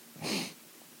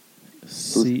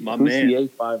 My man. Hussier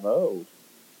 5-0.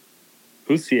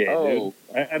 Hussier, dude.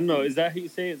 I don't know. Is that how you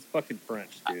say it? It's fucking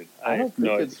French, dude. I don't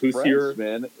think it's French,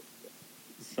 man.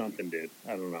 Something, dude.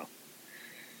 I don't know.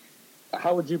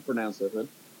 How would you pronounce it, man?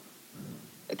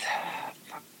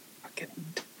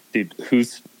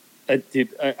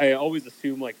 Dude, I always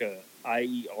assume like a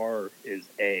IER is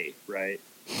A, right?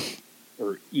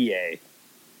 Or EA.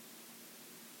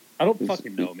 I don't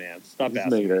fucking know, man. Stop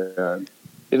asking.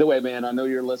 Either way, man, I know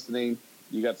you're listening.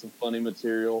 You got some funny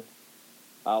material.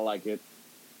 I like it.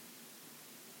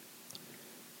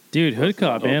 Dude, Hood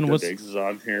Cop, man. What's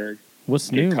on here?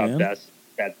 What's new, man? That's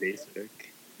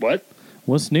basic. What?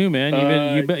 What's new, man?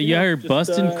 You out here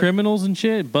busting criminals and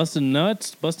shit, busting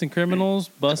nuts, busting criminals,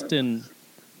 busting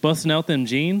out them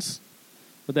jeans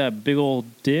with that big old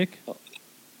dick.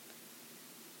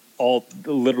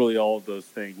 Literally all of those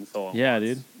things. Yeah,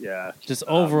 dude. Yeah. Just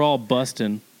overall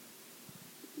busting.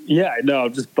 Yeah, I know.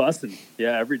 Just busting.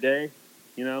 Yeah, every day.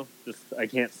 Just I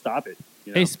can't stop it.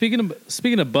 Hey,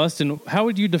 speaking of busting, how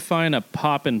would you define a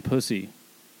poppin' pussy?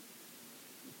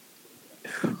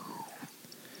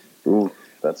 Ooh,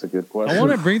 that's a good question. I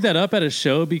want to bring that up at a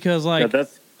show because,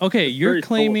 you're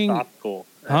claiming. Philosophical.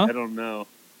 Huh? I don't know.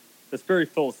 That's very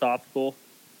philosophical.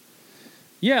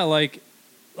 Yeah,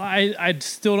 I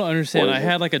still don't understand. I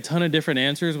had a ton of different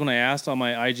answers when I asked on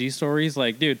my IG stories.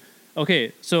 Like, dude,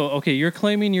 you're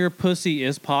claiming your pussy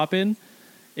is poppin'.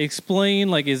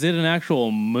 Explain, is it an actual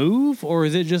move or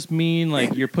is it just mean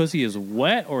your pussy is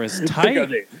wet or is tight? Are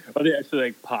they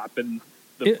actually popping?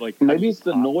 Maybe it's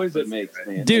the noise it makes,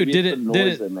 man. Dude, did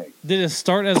it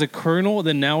start as a kernel,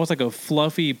 then now it's like a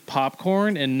fluffy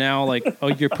popcorn, and now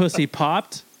your pussy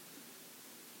popped?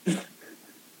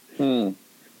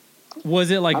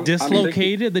 Was it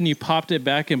dislocated? Then you popped it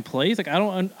back in place? I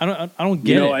don't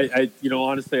get it.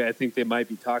 Honestly, I think they might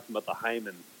be talking about the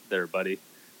hymen there, buddy.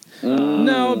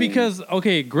 No, because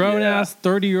grown ass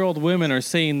 30-year-old women are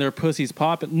saying their pussy's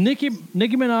popping. Nicki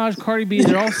Minaj, Cardi B,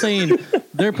 they're all saying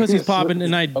their pussy's popping,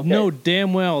 and I know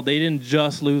damn well they didn't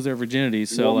just lose their virginity.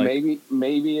 So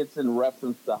maybe it's in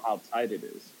reference to how tight it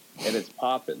is, and it's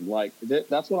popping.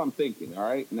 That's what I'm thinking. All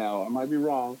right, now I might be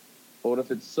wrong, but what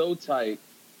if it's so tight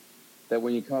that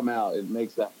when you come out, it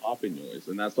makes that popping noise,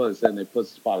 and that's what they're saying. Their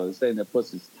pussy's popping. They're saying their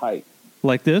pussy's tight.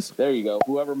 Like this? There you go.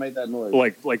 Whoever made that noise.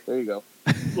 There you go.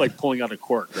 Like pulling out a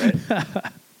cork, right?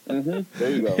 There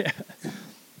you go. Yeah.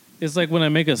 It's like when I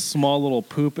make a small little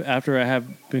poop after I have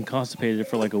been constipated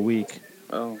for a week.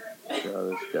 Oh, God,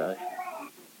 this guy.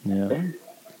 Yeah.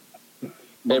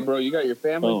 Hey, bro, you got your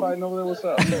family fighting over there? What's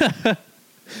up?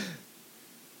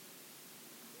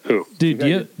 Who? Dude,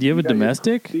 do you have a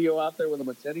domestic? Theo out there with a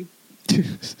machete?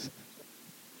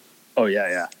 Oh,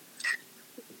 yeah.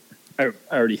 I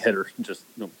already hit her. Just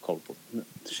called. I'm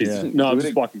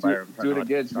just walking by her. Do it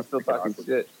again. She's still talking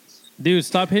shit. Dude,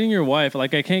 stop hitting your wife. I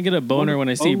can't get a boner when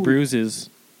I see bruises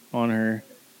on her.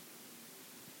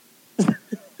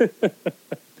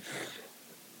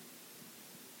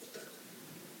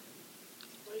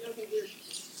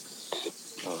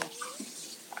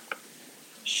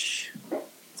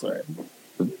 Sorry.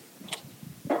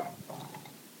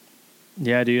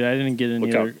 Yeah, dude, I didn't get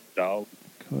any other dog.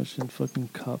 Question. Fucking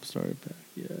cop started back.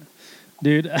 Yeah,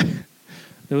 dude.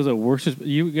 There was a worst.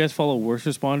 You guys follow worst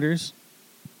responders?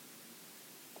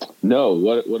 No.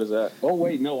 What is that? Oh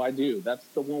wait, no, I do. That's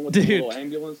the one with the little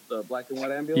ambulance, the black and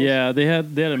white ambulance. Yeah, they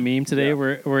had a meme today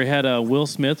where it had a Will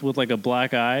Smith with a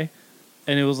black eye,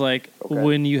 and it was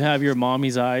when you have your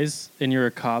mommy's eyes and you're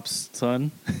a cop's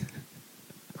son.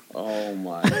 Oh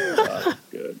my God,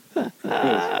 good.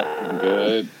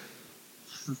 Good.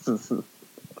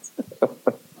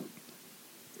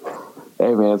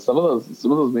 Hey man, some of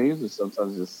those memes are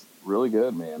sometimes just really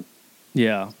good, man.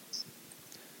 Yeah.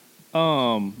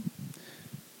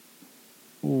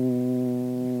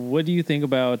 What do you think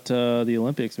about the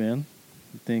Olympics, man?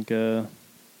 What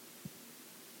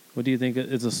do you think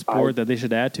is a sport that they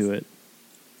should add to it?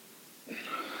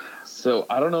 So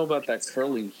I don't know about that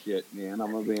curling shit, man.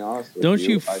 I'm gonna be honest with you. Don't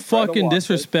you fucking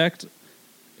disrespect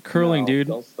curling, dude.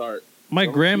 Don't start. My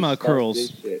grandma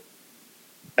curls.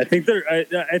 I think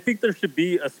there should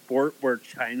be a sport where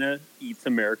China eats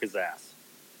America's ass.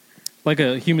 Like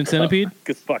a human centipede?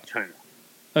 Because fuck China.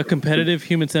 A competitive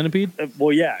human centipede?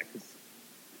 Yeah.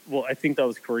 I think that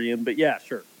was Korean, but yeah,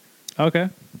 sure. Okay.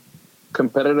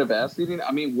 Competitive ass eating?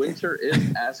 I mean, winter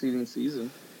is ass eating season.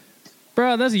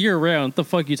 Bro, that's year round. What the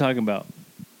fuck are you talking about?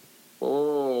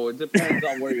 Oh, it depends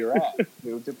on where you're at.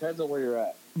 It depends on where you're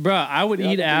at. Bro, I would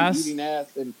eat ass. Eating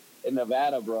ass in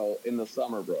Nevada, bro, in the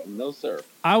summer, bro. No, sir.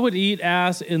 I would eat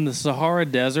ass in the Sahara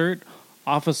Desert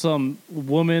off of some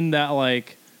woman that,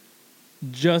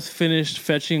 just finished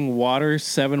fetching water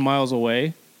 7 miles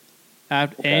away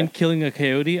and killing a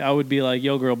coyote. I would be like,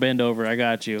 yo, girl, bend over. I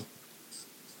got you.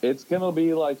 It's going to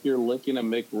be like you're licking a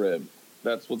McRib.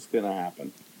 That's what's going to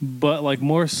happen. But,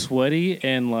 more sweaty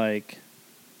and,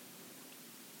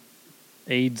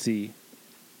 AIDSy.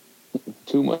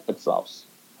 Too much sauce.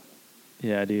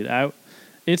 Yeah, dude.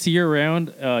 It's year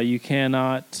round. You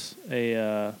cannot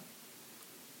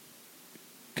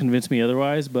convince me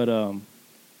otherwise. But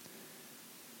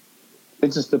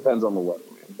It just depends on the weather,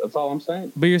 man. That's all I'm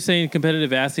saying. But you're saying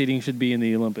competitive ass eating should be in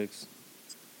the Olympics.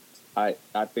 I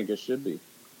think it should be.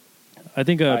 I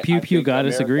think Pew Pew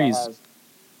Goddess agrees.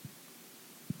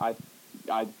 I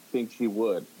think she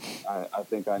would. I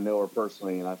think I know her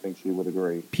personally, and I think she would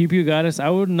agree. Pew Pew Goddess, I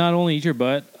would not only eat your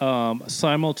butt,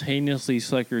 simultaneously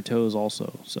suck your toes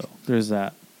also. So there's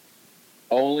that.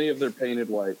 Only if they're painted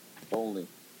white. Only.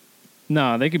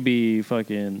 Nah, they could be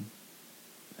fucking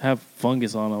have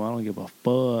fungus on them. I don't give a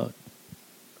fuck.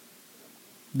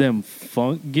 Them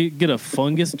get a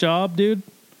fungus job, dude.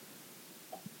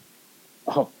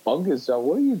 A fungus job?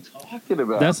 What are you talking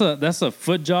about? That's a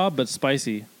foot job, but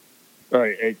spicy. All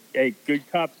right, hey, good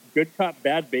cop,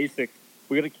 bad basic.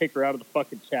 We gotta kick her out of the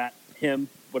fucking chat. Him,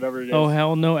 whatever it is. Oh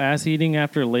hell no, ass eating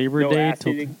after Labor Day. Ass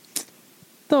eating.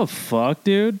 The fuck,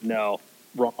 dude? No,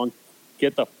 wrong.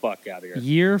 Get the fuck out of here.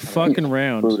 Year fucking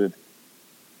round. Booted.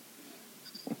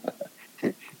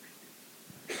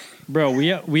 Bro,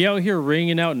 we out here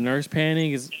wringing out nurse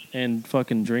panties and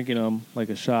fucking drinking them like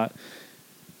a shot.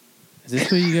 Is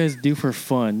this what you guys do for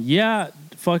fun? Yeah,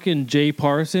 fucking Jay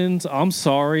Parsons. I'm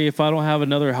sorry if I don't have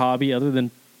another hobby other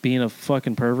than being a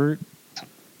fucking pervert.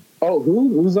 Oh,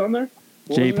 who's on there?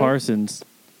 Jay Parsons.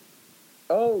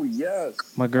 Oh yes,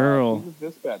 my girl. She's a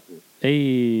dispatcher.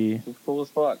 Hey, she's cool as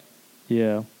fuck.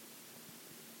 Yeah.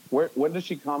 When does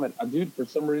she comment? Dude, for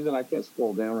some reason I can't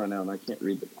scroll down right now and I can't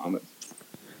read the comments.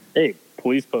 Hey,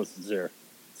 police post is there.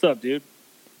 What's up, dude?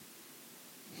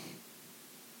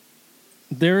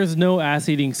 There is no ass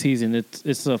eating season.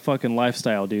 It's a fucking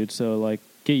lifestyle, dude. So like,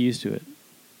 get used to it.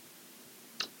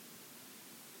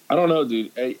 I don't know,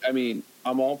 dude. I mean,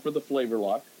 I'm all for the flavor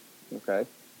lock, okay,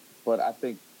 but I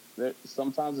think that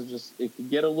sometimes it can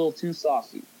get a little too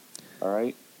saucy. All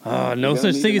right. No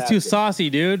such thing as too saucy,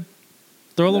 dude.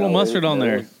 Throw a little mustard on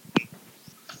there.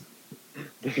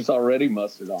 There's already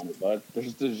mustard on it, bud.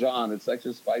 There's Dijon. It's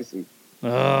extra spicy.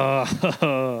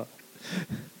 That's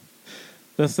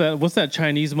that. What's that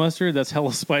Chinese mustard? That's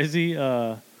hella spicy.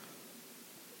 Dude.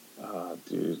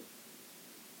 The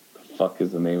fuck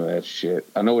is the name of that shit?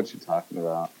 I know what you're talking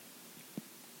about.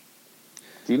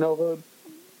 Do you know, Hood?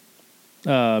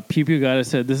 Pew Pew Goddess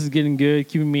said, "This is getting good,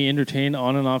 keeping me entertained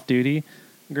on and off duty."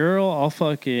 Girl,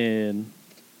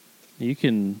 you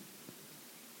can,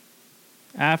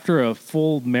 after a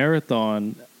full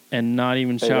marathon and not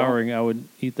even showering, I would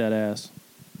eat that ass.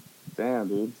 Damn,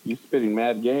 dude. You spitting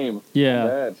mad game. Yeah.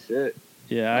 Bad shit.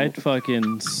 Yeah, I'd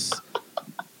fucking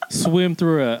swim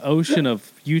through an ocean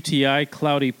of UTI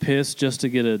cloudy piss just to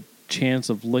get a chance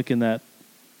of licking that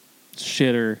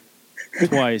shitter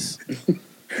twice.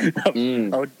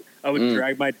 I would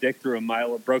drag my dick through a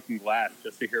mile of broken glass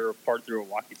just to hear a part through a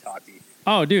walkie-talkie.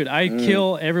 Oh, dude, I'd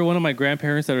kill every one of my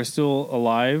grandparents that are still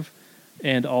alive,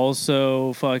 and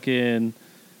also fucking,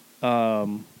 I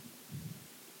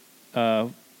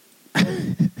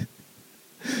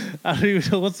don't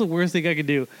even know what's the worst thing I could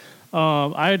do.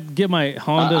 I'd get my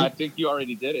Honda. I think you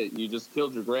already did it. You just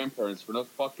killed your grandparents for no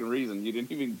fucking reason. You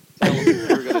didn't even tell us what you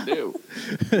were gonna do.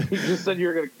 You just said you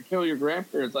were gonna kill your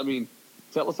grandparents. I mean,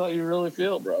 tell us how you really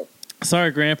feel, bro.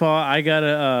 Sorry, Grandpa. I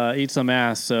gotta eat some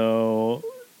ass. So,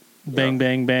 bang,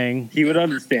 bang, bang. He would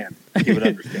understand. For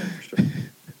sure.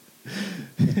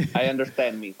 I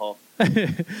understand, mijo.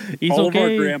 All of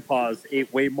our grandpas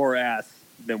ate way more ass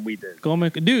than we did.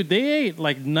 Dude, they ate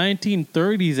like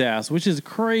 1930s ass, which is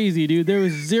crazy, dude. There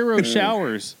was zero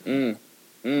showers. Oh,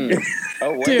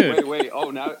 wait.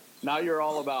 Oh, now you're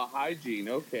all about hygiene.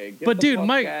 Okay, get the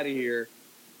fuck out of here.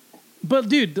 But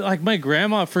dude, like my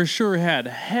grandma for sure had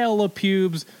hella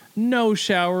pubes, no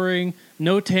showering,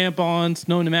 no tampons,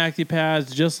 no maxi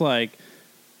pads, just like,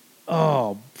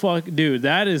 oh fuck, dude,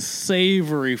 that is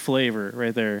savory flavor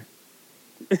right there.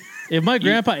 If my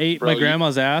grandpa ate my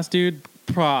grandma's ass, dude,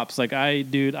 props. Like I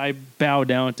bow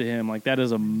down to him. Like that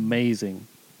is amazing.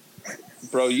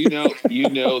 Bro, you know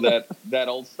that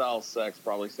old style sex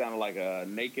probably sounded like a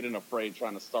naked and afraid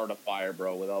trying to start a fire,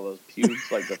 bro, with all those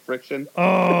pubes, like the friction.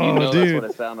 Oh, dude, that's what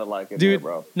it sounded like in there,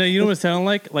 bro. No, you know what it sounded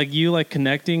like? Like you like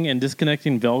connecting and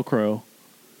disconnecting Velcro.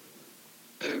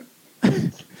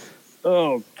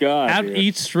 Oh God! At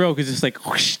each stroke is just like.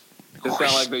 Whoosh, it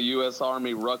sounded like the U.S.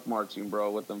 Army ruck marching, bro,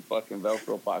 with them fucking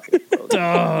Velcro pockets, bro.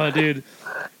 Oh, dude,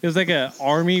 it was like an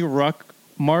army ruck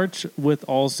march with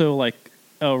also like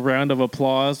a round of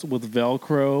applause with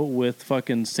Velcro, with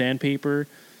fucking sandpaper,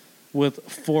 with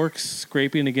forks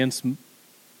scraping against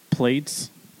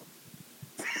plates.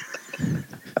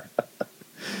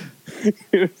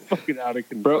 It was fucking out of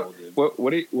control, bro.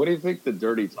 Dude. What do you think the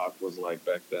dirty talk was like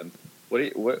back then? What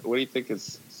do you think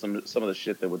is some of the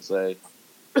shit they would say?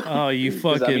 Oh, you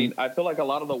fucking. I mean, I feel like a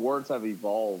lot of the words have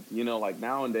evolved. You know, like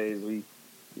nowadays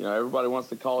everybody wants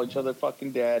to call each other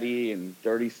fucking daddy and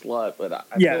dirty slut. But I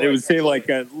yeah, feel they like, would say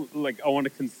like I want to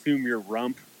consume your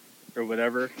rump or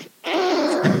whatever.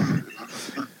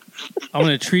 I'm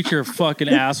gonna treat your fucking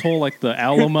asshole like the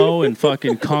Alamo and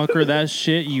fucking conquer that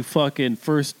shit. You fucking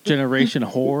first generation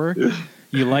whore.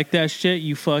 You like that shit?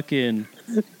 You fucking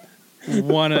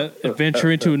want to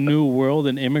venture into a new world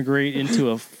and immigrate into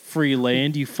a free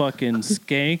land? You fucking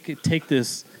skank. Take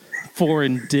this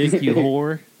foreign dick, you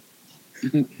whore.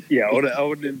 Yeah, I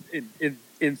would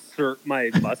insert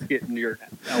my musket into your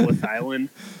Ellis Island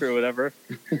or whatever.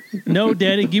 No,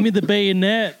 daddy, give me the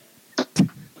bayonet.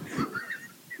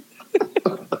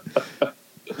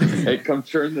 Hey, come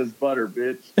churn this butter,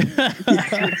 bitch.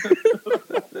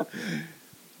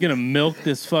 Gonna milk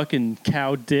this fucking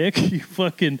cow dick. You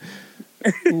fucking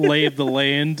lay of the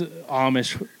land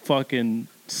Amish fucking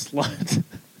slut.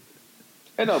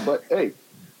 I know, but hey,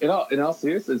 in all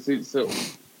seriousness, so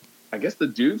I guess the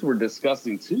dudes were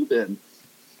disgusting too. Then,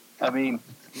 I mean,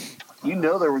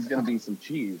 there was gonna be some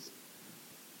cheese,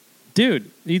 dude.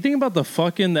 You think about the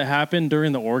fucking that happened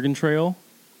during the Oregon Trail?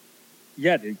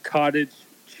 Yeah, dude, cottage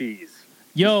cheese.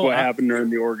 Yo, what happened during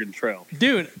the Oregon Trail,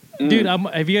 dude?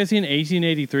 Have you guys seen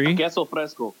 1883? Queso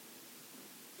fresco.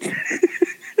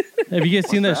 Have you guys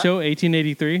seen that show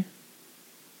 1883?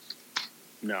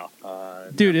 No,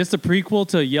 dude, it's the prequel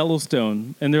to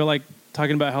Yellowstone, and they're like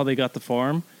talking about how they got the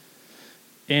farm,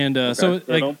 and so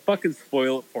like don't fucking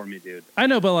spoil it for me, dude. I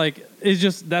know, but like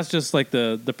that's just like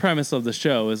the premise of the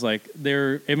show is like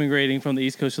they're immigrating from the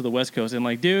East Coast to the West Coast, and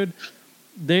like, dude,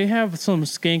 they have some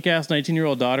skank ass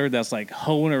 19-year-old daughter that's like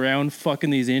hoeing around fucking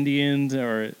these Indians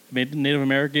or Native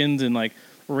Americans and like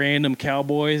random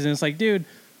cowboys, and it's like, dude,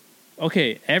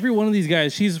 okay, every one of these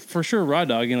guys, she's for sure raw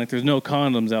dogging, like there's no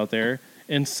condoms out there.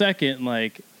 And second,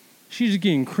 like she's just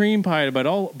getting cream pied by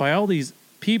all these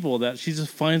people that she just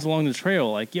finds along the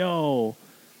trail. Like, yo,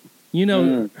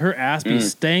 her ass be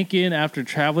stanking after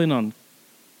traveling on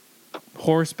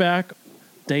horseback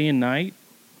day and night.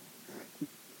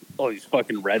 Oh, these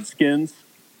fucking Redskins.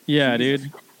 Yeah, Jesus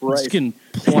dude. Christ. Just getting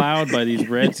plowed by these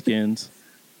Redskins.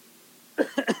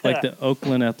 Like the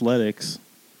Oakland Athletics.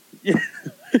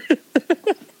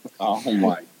 Oh,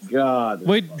 my God.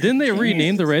 Wait, didn't they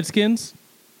rename the Redskins?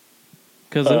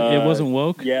 Because it wasn't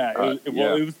woke? Yeah, it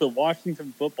was the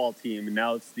Washington football team, and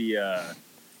now it's the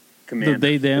Commanders. The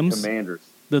they-thems? The Commanders.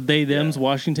 The they-thems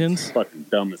Washingtons? Fucking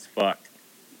dumb as fuck.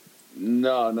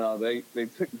 No, they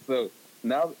took... So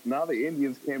now the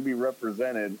Indians can't be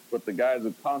represented, but the guys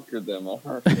who conquered them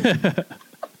are...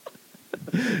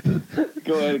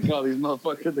 Go ahead and call these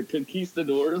motherfuckers the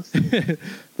conquistadors.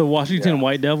 The Washington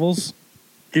White Devils.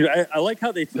 Dude, I like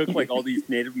how they took like all these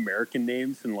Native American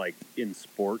names and like in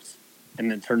sports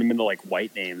and then turned them into like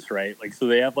white names, right? Like, so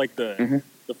they have like the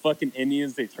fucking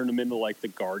Indians, they turn them into like the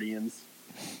Guardians,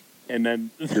 and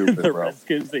then the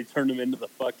Redskins, they turn them into the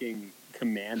fucking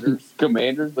Commanders.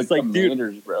 Commanders, it's like,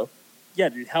 Commanders, dude, bro. Yeah,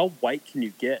 dude, how white can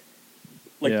you get?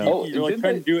 Like, you're like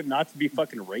trying to do it not to be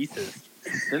fucking racist.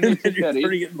 And then you're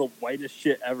turning it into the whitest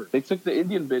shit ever. They took the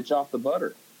Indian bitch off the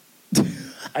butter.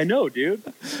 I know, dude.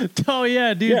 Oh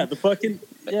yeah, dude. Yeah, the fucking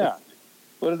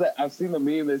What is that? I've seen the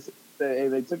meme.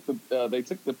 They took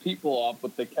the people off,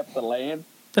 but they kept the land.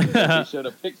 They showed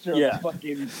a picture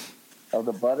of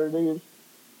the butter, dude.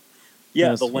 Yeah,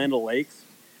 That's the Land of Lakes,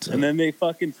 and then they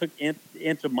fucking took Aunt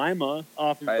Jemima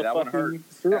off of the fucking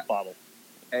syrup bottle.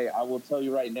 Hey, I will tell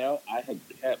you right now, I had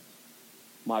kept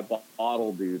my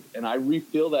bottle, dude, and I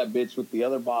refill that bitch with the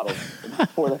other bottle and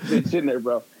pour that bitch in there,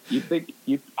 bro.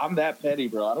 I'm that petty,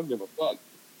 bro. I don't give a fuck.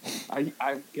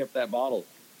 I kept that bottle.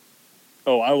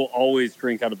 Oh, I will always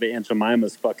drink out of Aunt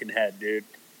Jemima's fucking head, dude.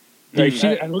 Like,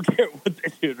 I don't care what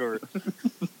they do to her.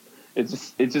 It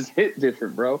just hit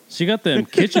different, bro. She got them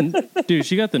dude.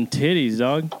 She got them titties,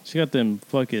 dog. She got them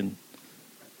fucking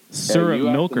syrup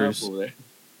milkers.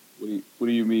 What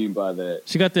do you mean by that?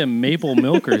 She got them maple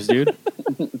milkers, dude.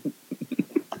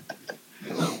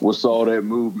 What's all that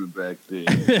movement back there?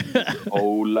 A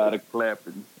whole lot of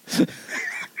clapping.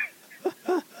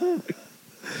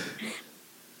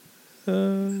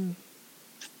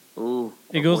 Ooh,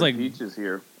 it goes like peaches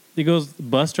here. It goes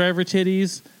bus driver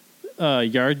titties,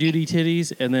 yard duty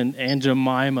titties, and then Aunt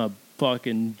Jemima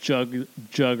fucking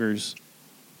juggers.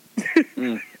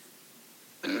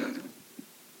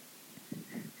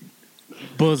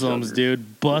 Bosoms,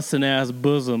 dude. Bussin' ass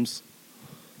bosoms.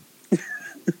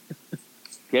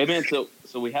 Okay, man,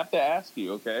 so we have to ask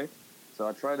you, okay? So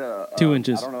I try to... 2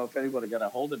 inches. I don't know if anybody got a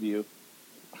hold of you.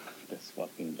 This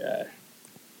fucking guy.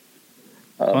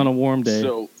 On a warm day.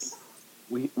 So,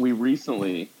 we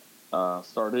recently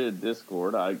started a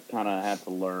Discord. I kind of had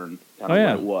to learn what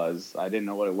it was. I didn't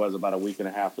know what it was about a week and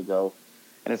a half ago,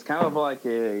 and it's kind of like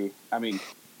I mean,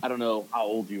 I don't know how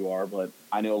old you are, but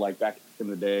I know like back in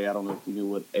the day, I don't know if you knew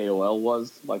what AOL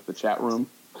was, like the chat room.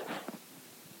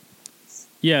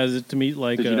 Yeah, is it to meet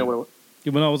like? Did you know what it was?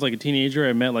 When I was like a teenager,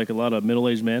 I met like a lot of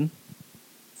middle-aged men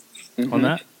on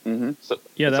that. Mm-hmm. So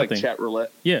yeah, it's that like thing. chat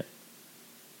roulette. Yeah.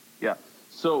 Yeah.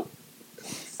 So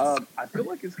I feel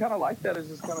like it's kind of like that. It's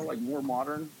just kind of like more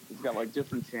modern. It's got like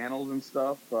different channels and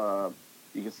stuff.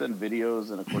 You can send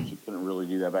videos, and of course you couldn't really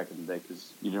do that back in the day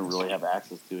because you didn't really have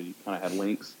access to it. You kind of had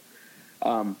links.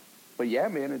 But yeah,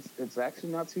 man, it's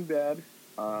actually not too bad.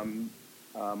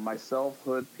 Myself,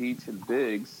 Hood, Peach, and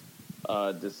Biggs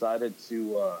decided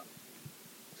to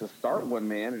start one,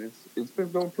 man, and it's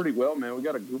been going pretty well, man. We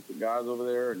got a group of guys over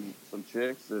there and some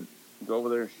chicks that go over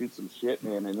there and shoot some shit,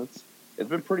 man, and it's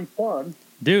been pretty fun.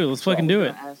 Dude, let's fucking do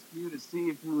it. I ask you to see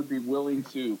if you would be willing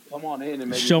to come on in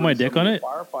and maybe show my dick on it.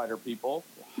 Firefighter people,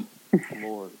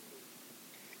 Lord,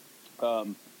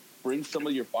 bring some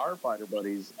of your firefighter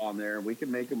buddies on there, and we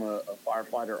can make them a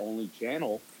firefighter only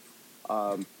channel.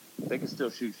 They can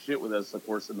still shoot shit with us, of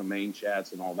course, in the main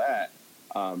chats and all that.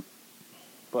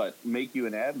 But make you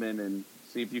an admin and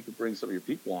see if you could bring some of your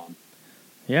people on.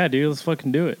 Yeah, dude, let's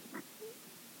fucking do it.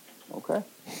 Okay.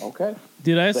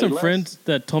 Dude, I had some friends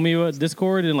that told me about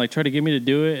Discord and like tried to get me to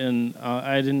do it, and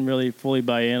I didn't really fully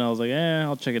buy in. I was like,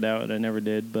 I'll check it out, and I never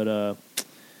did. But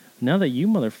now that you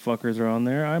motherfuckers are on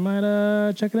there, I might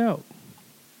check it out.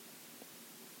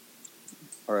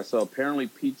 All right, so apparently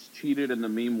Peach cheated in the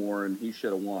meme war, and he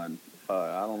should have won.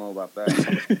 I don't know about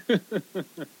that.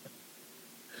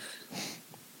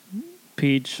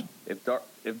 Peach. If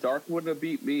Dark wouldn't have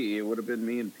beat me, it would have been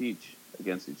me and Peach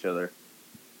against each other,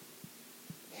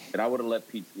 and I would have let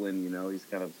Peach win. You know, he's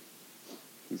kind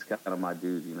of my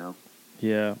dude. You know.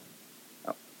 Yeah.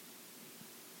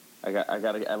 I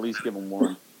got to at least give him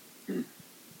one.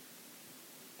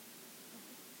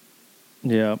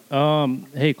 Yeah.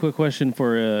 Hey, quick question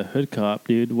for Hood Cop,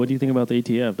 dude. What do you think about the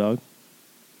ATF, dog?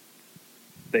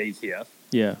 The ATF?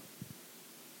 Yeah.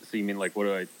 So you mean like, what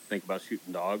do I think about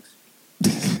shooting dogs?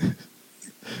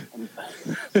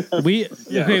 We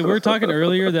were talking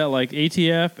earlier that like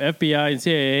ATF, FBI, and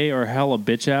CIA are hella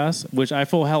bitch ass, which I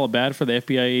feel hella bad for the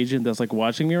FBI agent that's like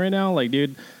watching me right now. Like,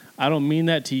 dude, I don't mean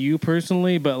that to you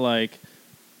personally, but like,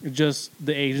 just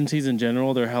the agencies in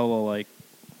general, they're hella like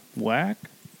whack.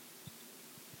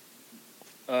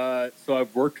 So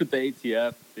I've worked with the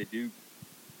ATF. They do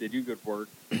good work.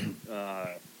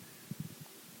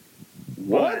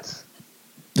 What?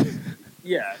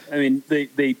 Yeah, I mean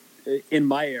they in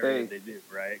my area they do,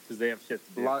 right? Because they have shit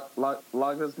to do. Lock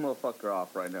this motherfucker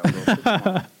off right now,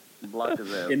 bro. Block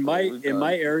his ass. In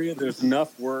my area, there's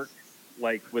enough work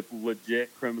like with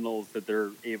legit criminals that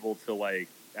they're able to like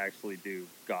actually do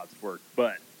God's work.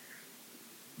 But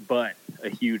a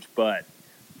huge but.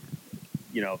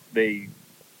 You know, they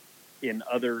in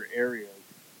other areas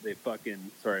they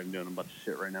fucking sorry, I'm doing a bunch of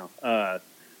shit right now.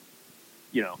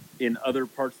 You know, in other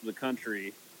parts of the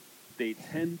country, they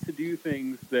tend to do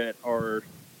things that are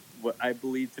what I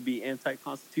believe to be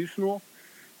anti-constitutional.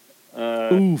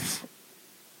 Oof.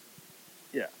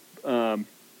 Yeah.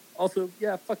 Also,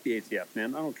 yeah, fuck the ATF,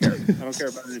 man. I don't care. I don't care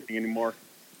about anything anymore.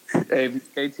 Hey,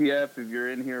 ATF, if you're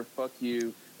in here, fuck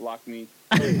you. Block me.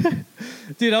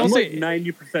 Dude, I'm like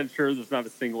 90% sure there's not a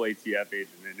single ATF agent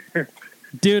in here.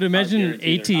 Dude, imagine an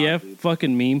ATF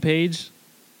fucking meme page.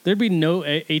 There'd be no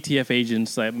ATF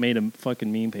agents that made a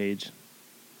fucking meme page.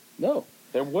 No,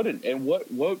 there wouldn't. And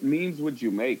what memes would you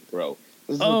make, bro?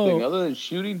 This is the thing. Other than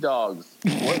shooting dogs,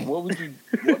 what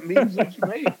memes would you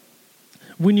make?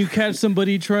 When you catch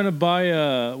somebody trying to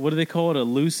buy what do they call it, a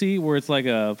Lucy, where it's like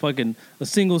a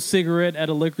single cigarette at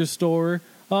a liquor store.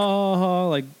 Oh,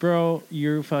 like, bro,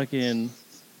 you're fucking,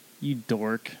 you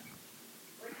dork.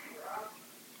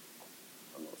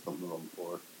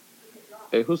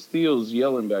 Hey, who steals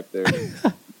yelling back there?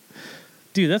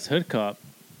 Dude, that's Hood Cop.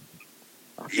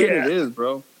 I think it is,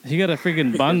 bro. He got a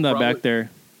freaking banda back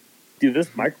there. Dude,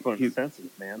 this microphone is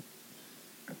sensitive, man.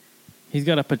 He's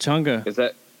got a pachanga. Is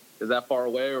that far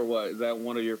away or what? Is that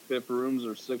one of your 5th rooms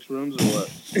or 6th rooms or what?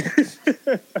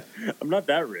 I'm not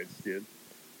that rich, dude.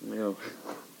 You know,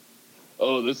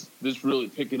 oh, this really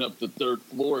picking up the 3rd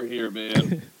floor here,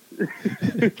 man.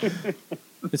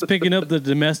 It's picking up the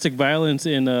domestic violence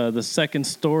in the 2nd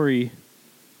story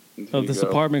of this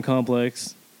apartment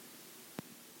complex.